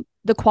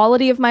 the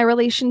quality of my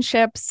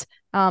relationships,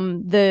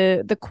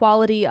 the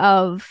quality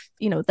of,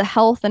 the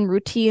health and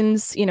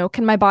routines.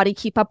 Can my body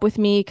keep up with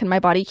me? Can my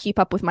body keep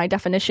up with my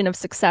definition of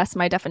success,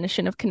 my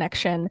definition of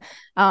connection,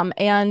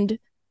 and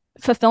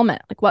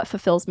fulfillment? Like, what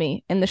fulfills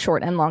me in the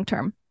short and long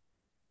term?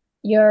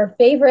 Your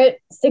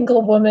favorite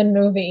single woman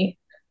movie?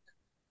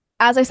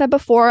 As I said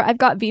before, I've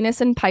got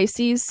Venus and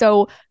Pisces,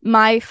 so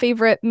my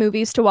favorite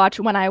movies to watch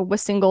when I was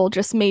single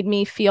just made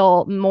me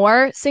feel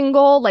more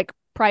single, like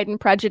Pride and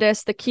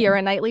Prejudice, the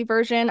Keira Knightley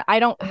version. I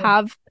don't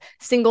have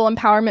single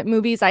empowerment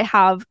movies. I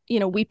have,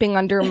 weeping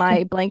under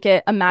my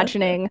blanket,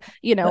 imagining,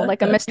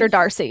 like a Mr.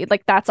 Darcy.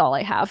 Like, that's all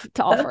I have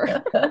to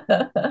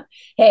offer.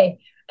 Hey,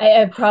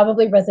 it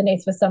probably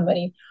resonates with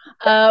somebody.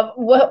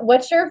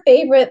 What's your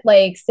favorite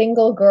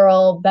single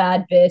girl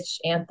bad bitch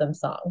anthem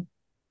song?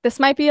 This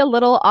might be a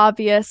little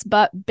obvious,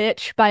 but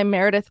Bitch by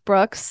Meredith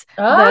Brooks.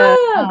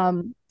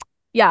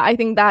 Yeah, I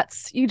think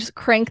you just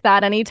crank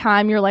that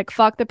anytime you're like,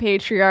 fuck the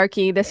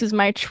patriarchy, this is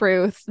my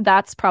truth.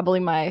 That's probably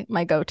my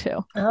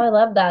go-to. Oh, I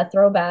love that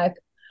throwback.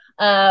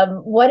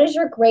 What is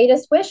your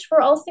greatest wish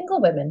for all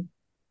single women?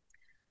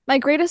 My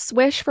greatest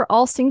wish for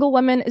all single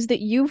women is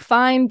that you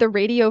find the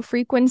radio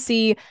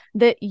frequency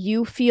that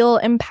you feel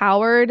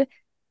empowered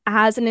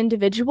as an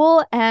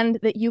individual and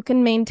that you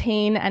can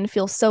maintain and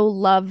feel so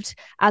loved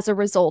as a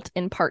result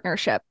in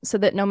partnership, so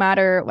that no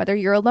matter whether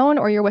you're alone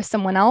or you're with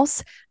someone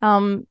else,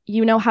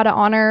 you know how to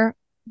honor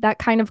that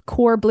kind of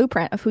core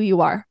blueprint of who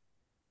you are.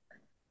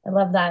 I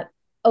love that.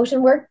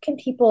 Ocean, where can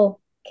people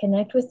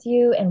connect with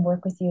you and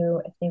work with you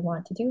if they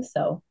want to do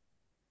so?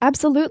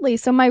 Absolutely.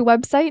 So my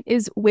website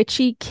is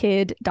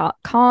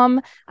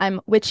witchykid.com. I'm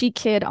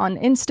witchykid on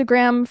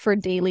Instagram for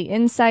daily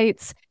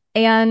insights.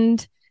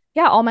 And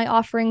yeah, all my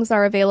offerings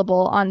are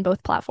available on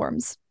both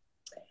platforms.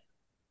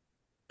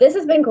 This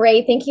has been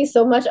great. Thank you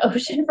so much,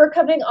 Ocean, for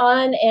coming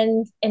on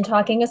and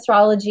talking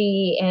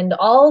astrology and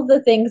all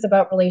the things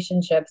about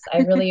relationships. I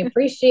really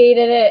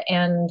appreciated it,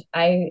 and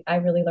I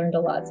really learned a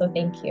lot. So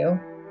thank you.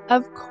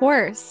 Of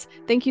course.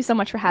 Thank you so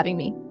much for having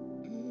me.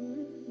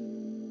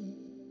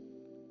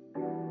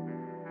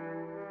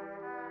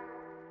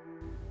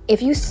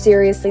 If you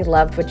seriously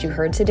loved what you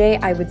heard today,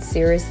 I would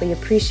seriously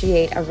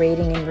appreciate a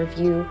rating and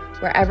review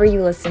wherever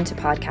you listen to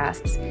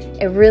podcasts.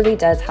 It really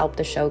does help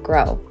the show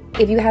grow.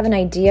 If you have an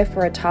idea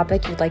for a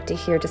topic you'd like to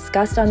hear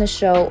discussed on the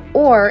show,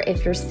 or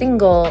if you're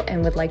single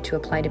and would like to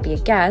apply to be a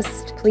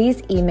guest,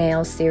 please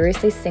email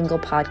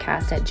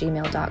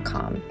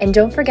seriouslysinglepodcast@gmail.com. And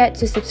don't forget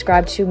to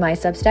subscribe to my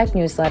Substack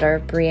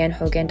newsletter,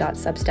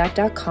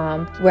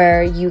 briannehogan.substack.com,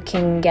 where you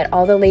can get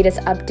all the latest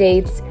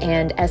updates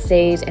and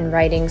essays and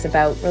writings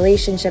about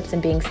relationships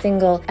and being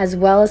single, as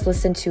well as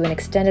listen to an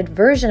extended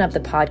version of the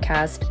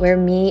podcast where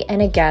me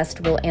and a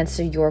guest will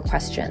answer your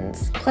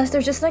questions. Plus,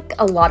 there's just like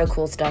a lot of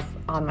cool stuff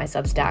on my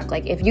Substack.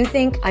 Like, if you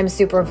think I'm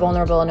super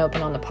vulnerable and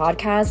open on the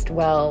podcast,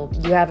 well,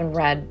 you haven't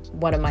read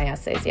one of my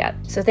essays yet.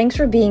 So thanks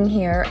for being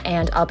here,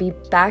 and I'll be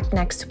back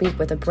next week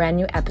with a brand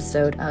new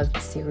episode of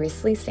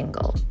Seriously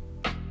Single.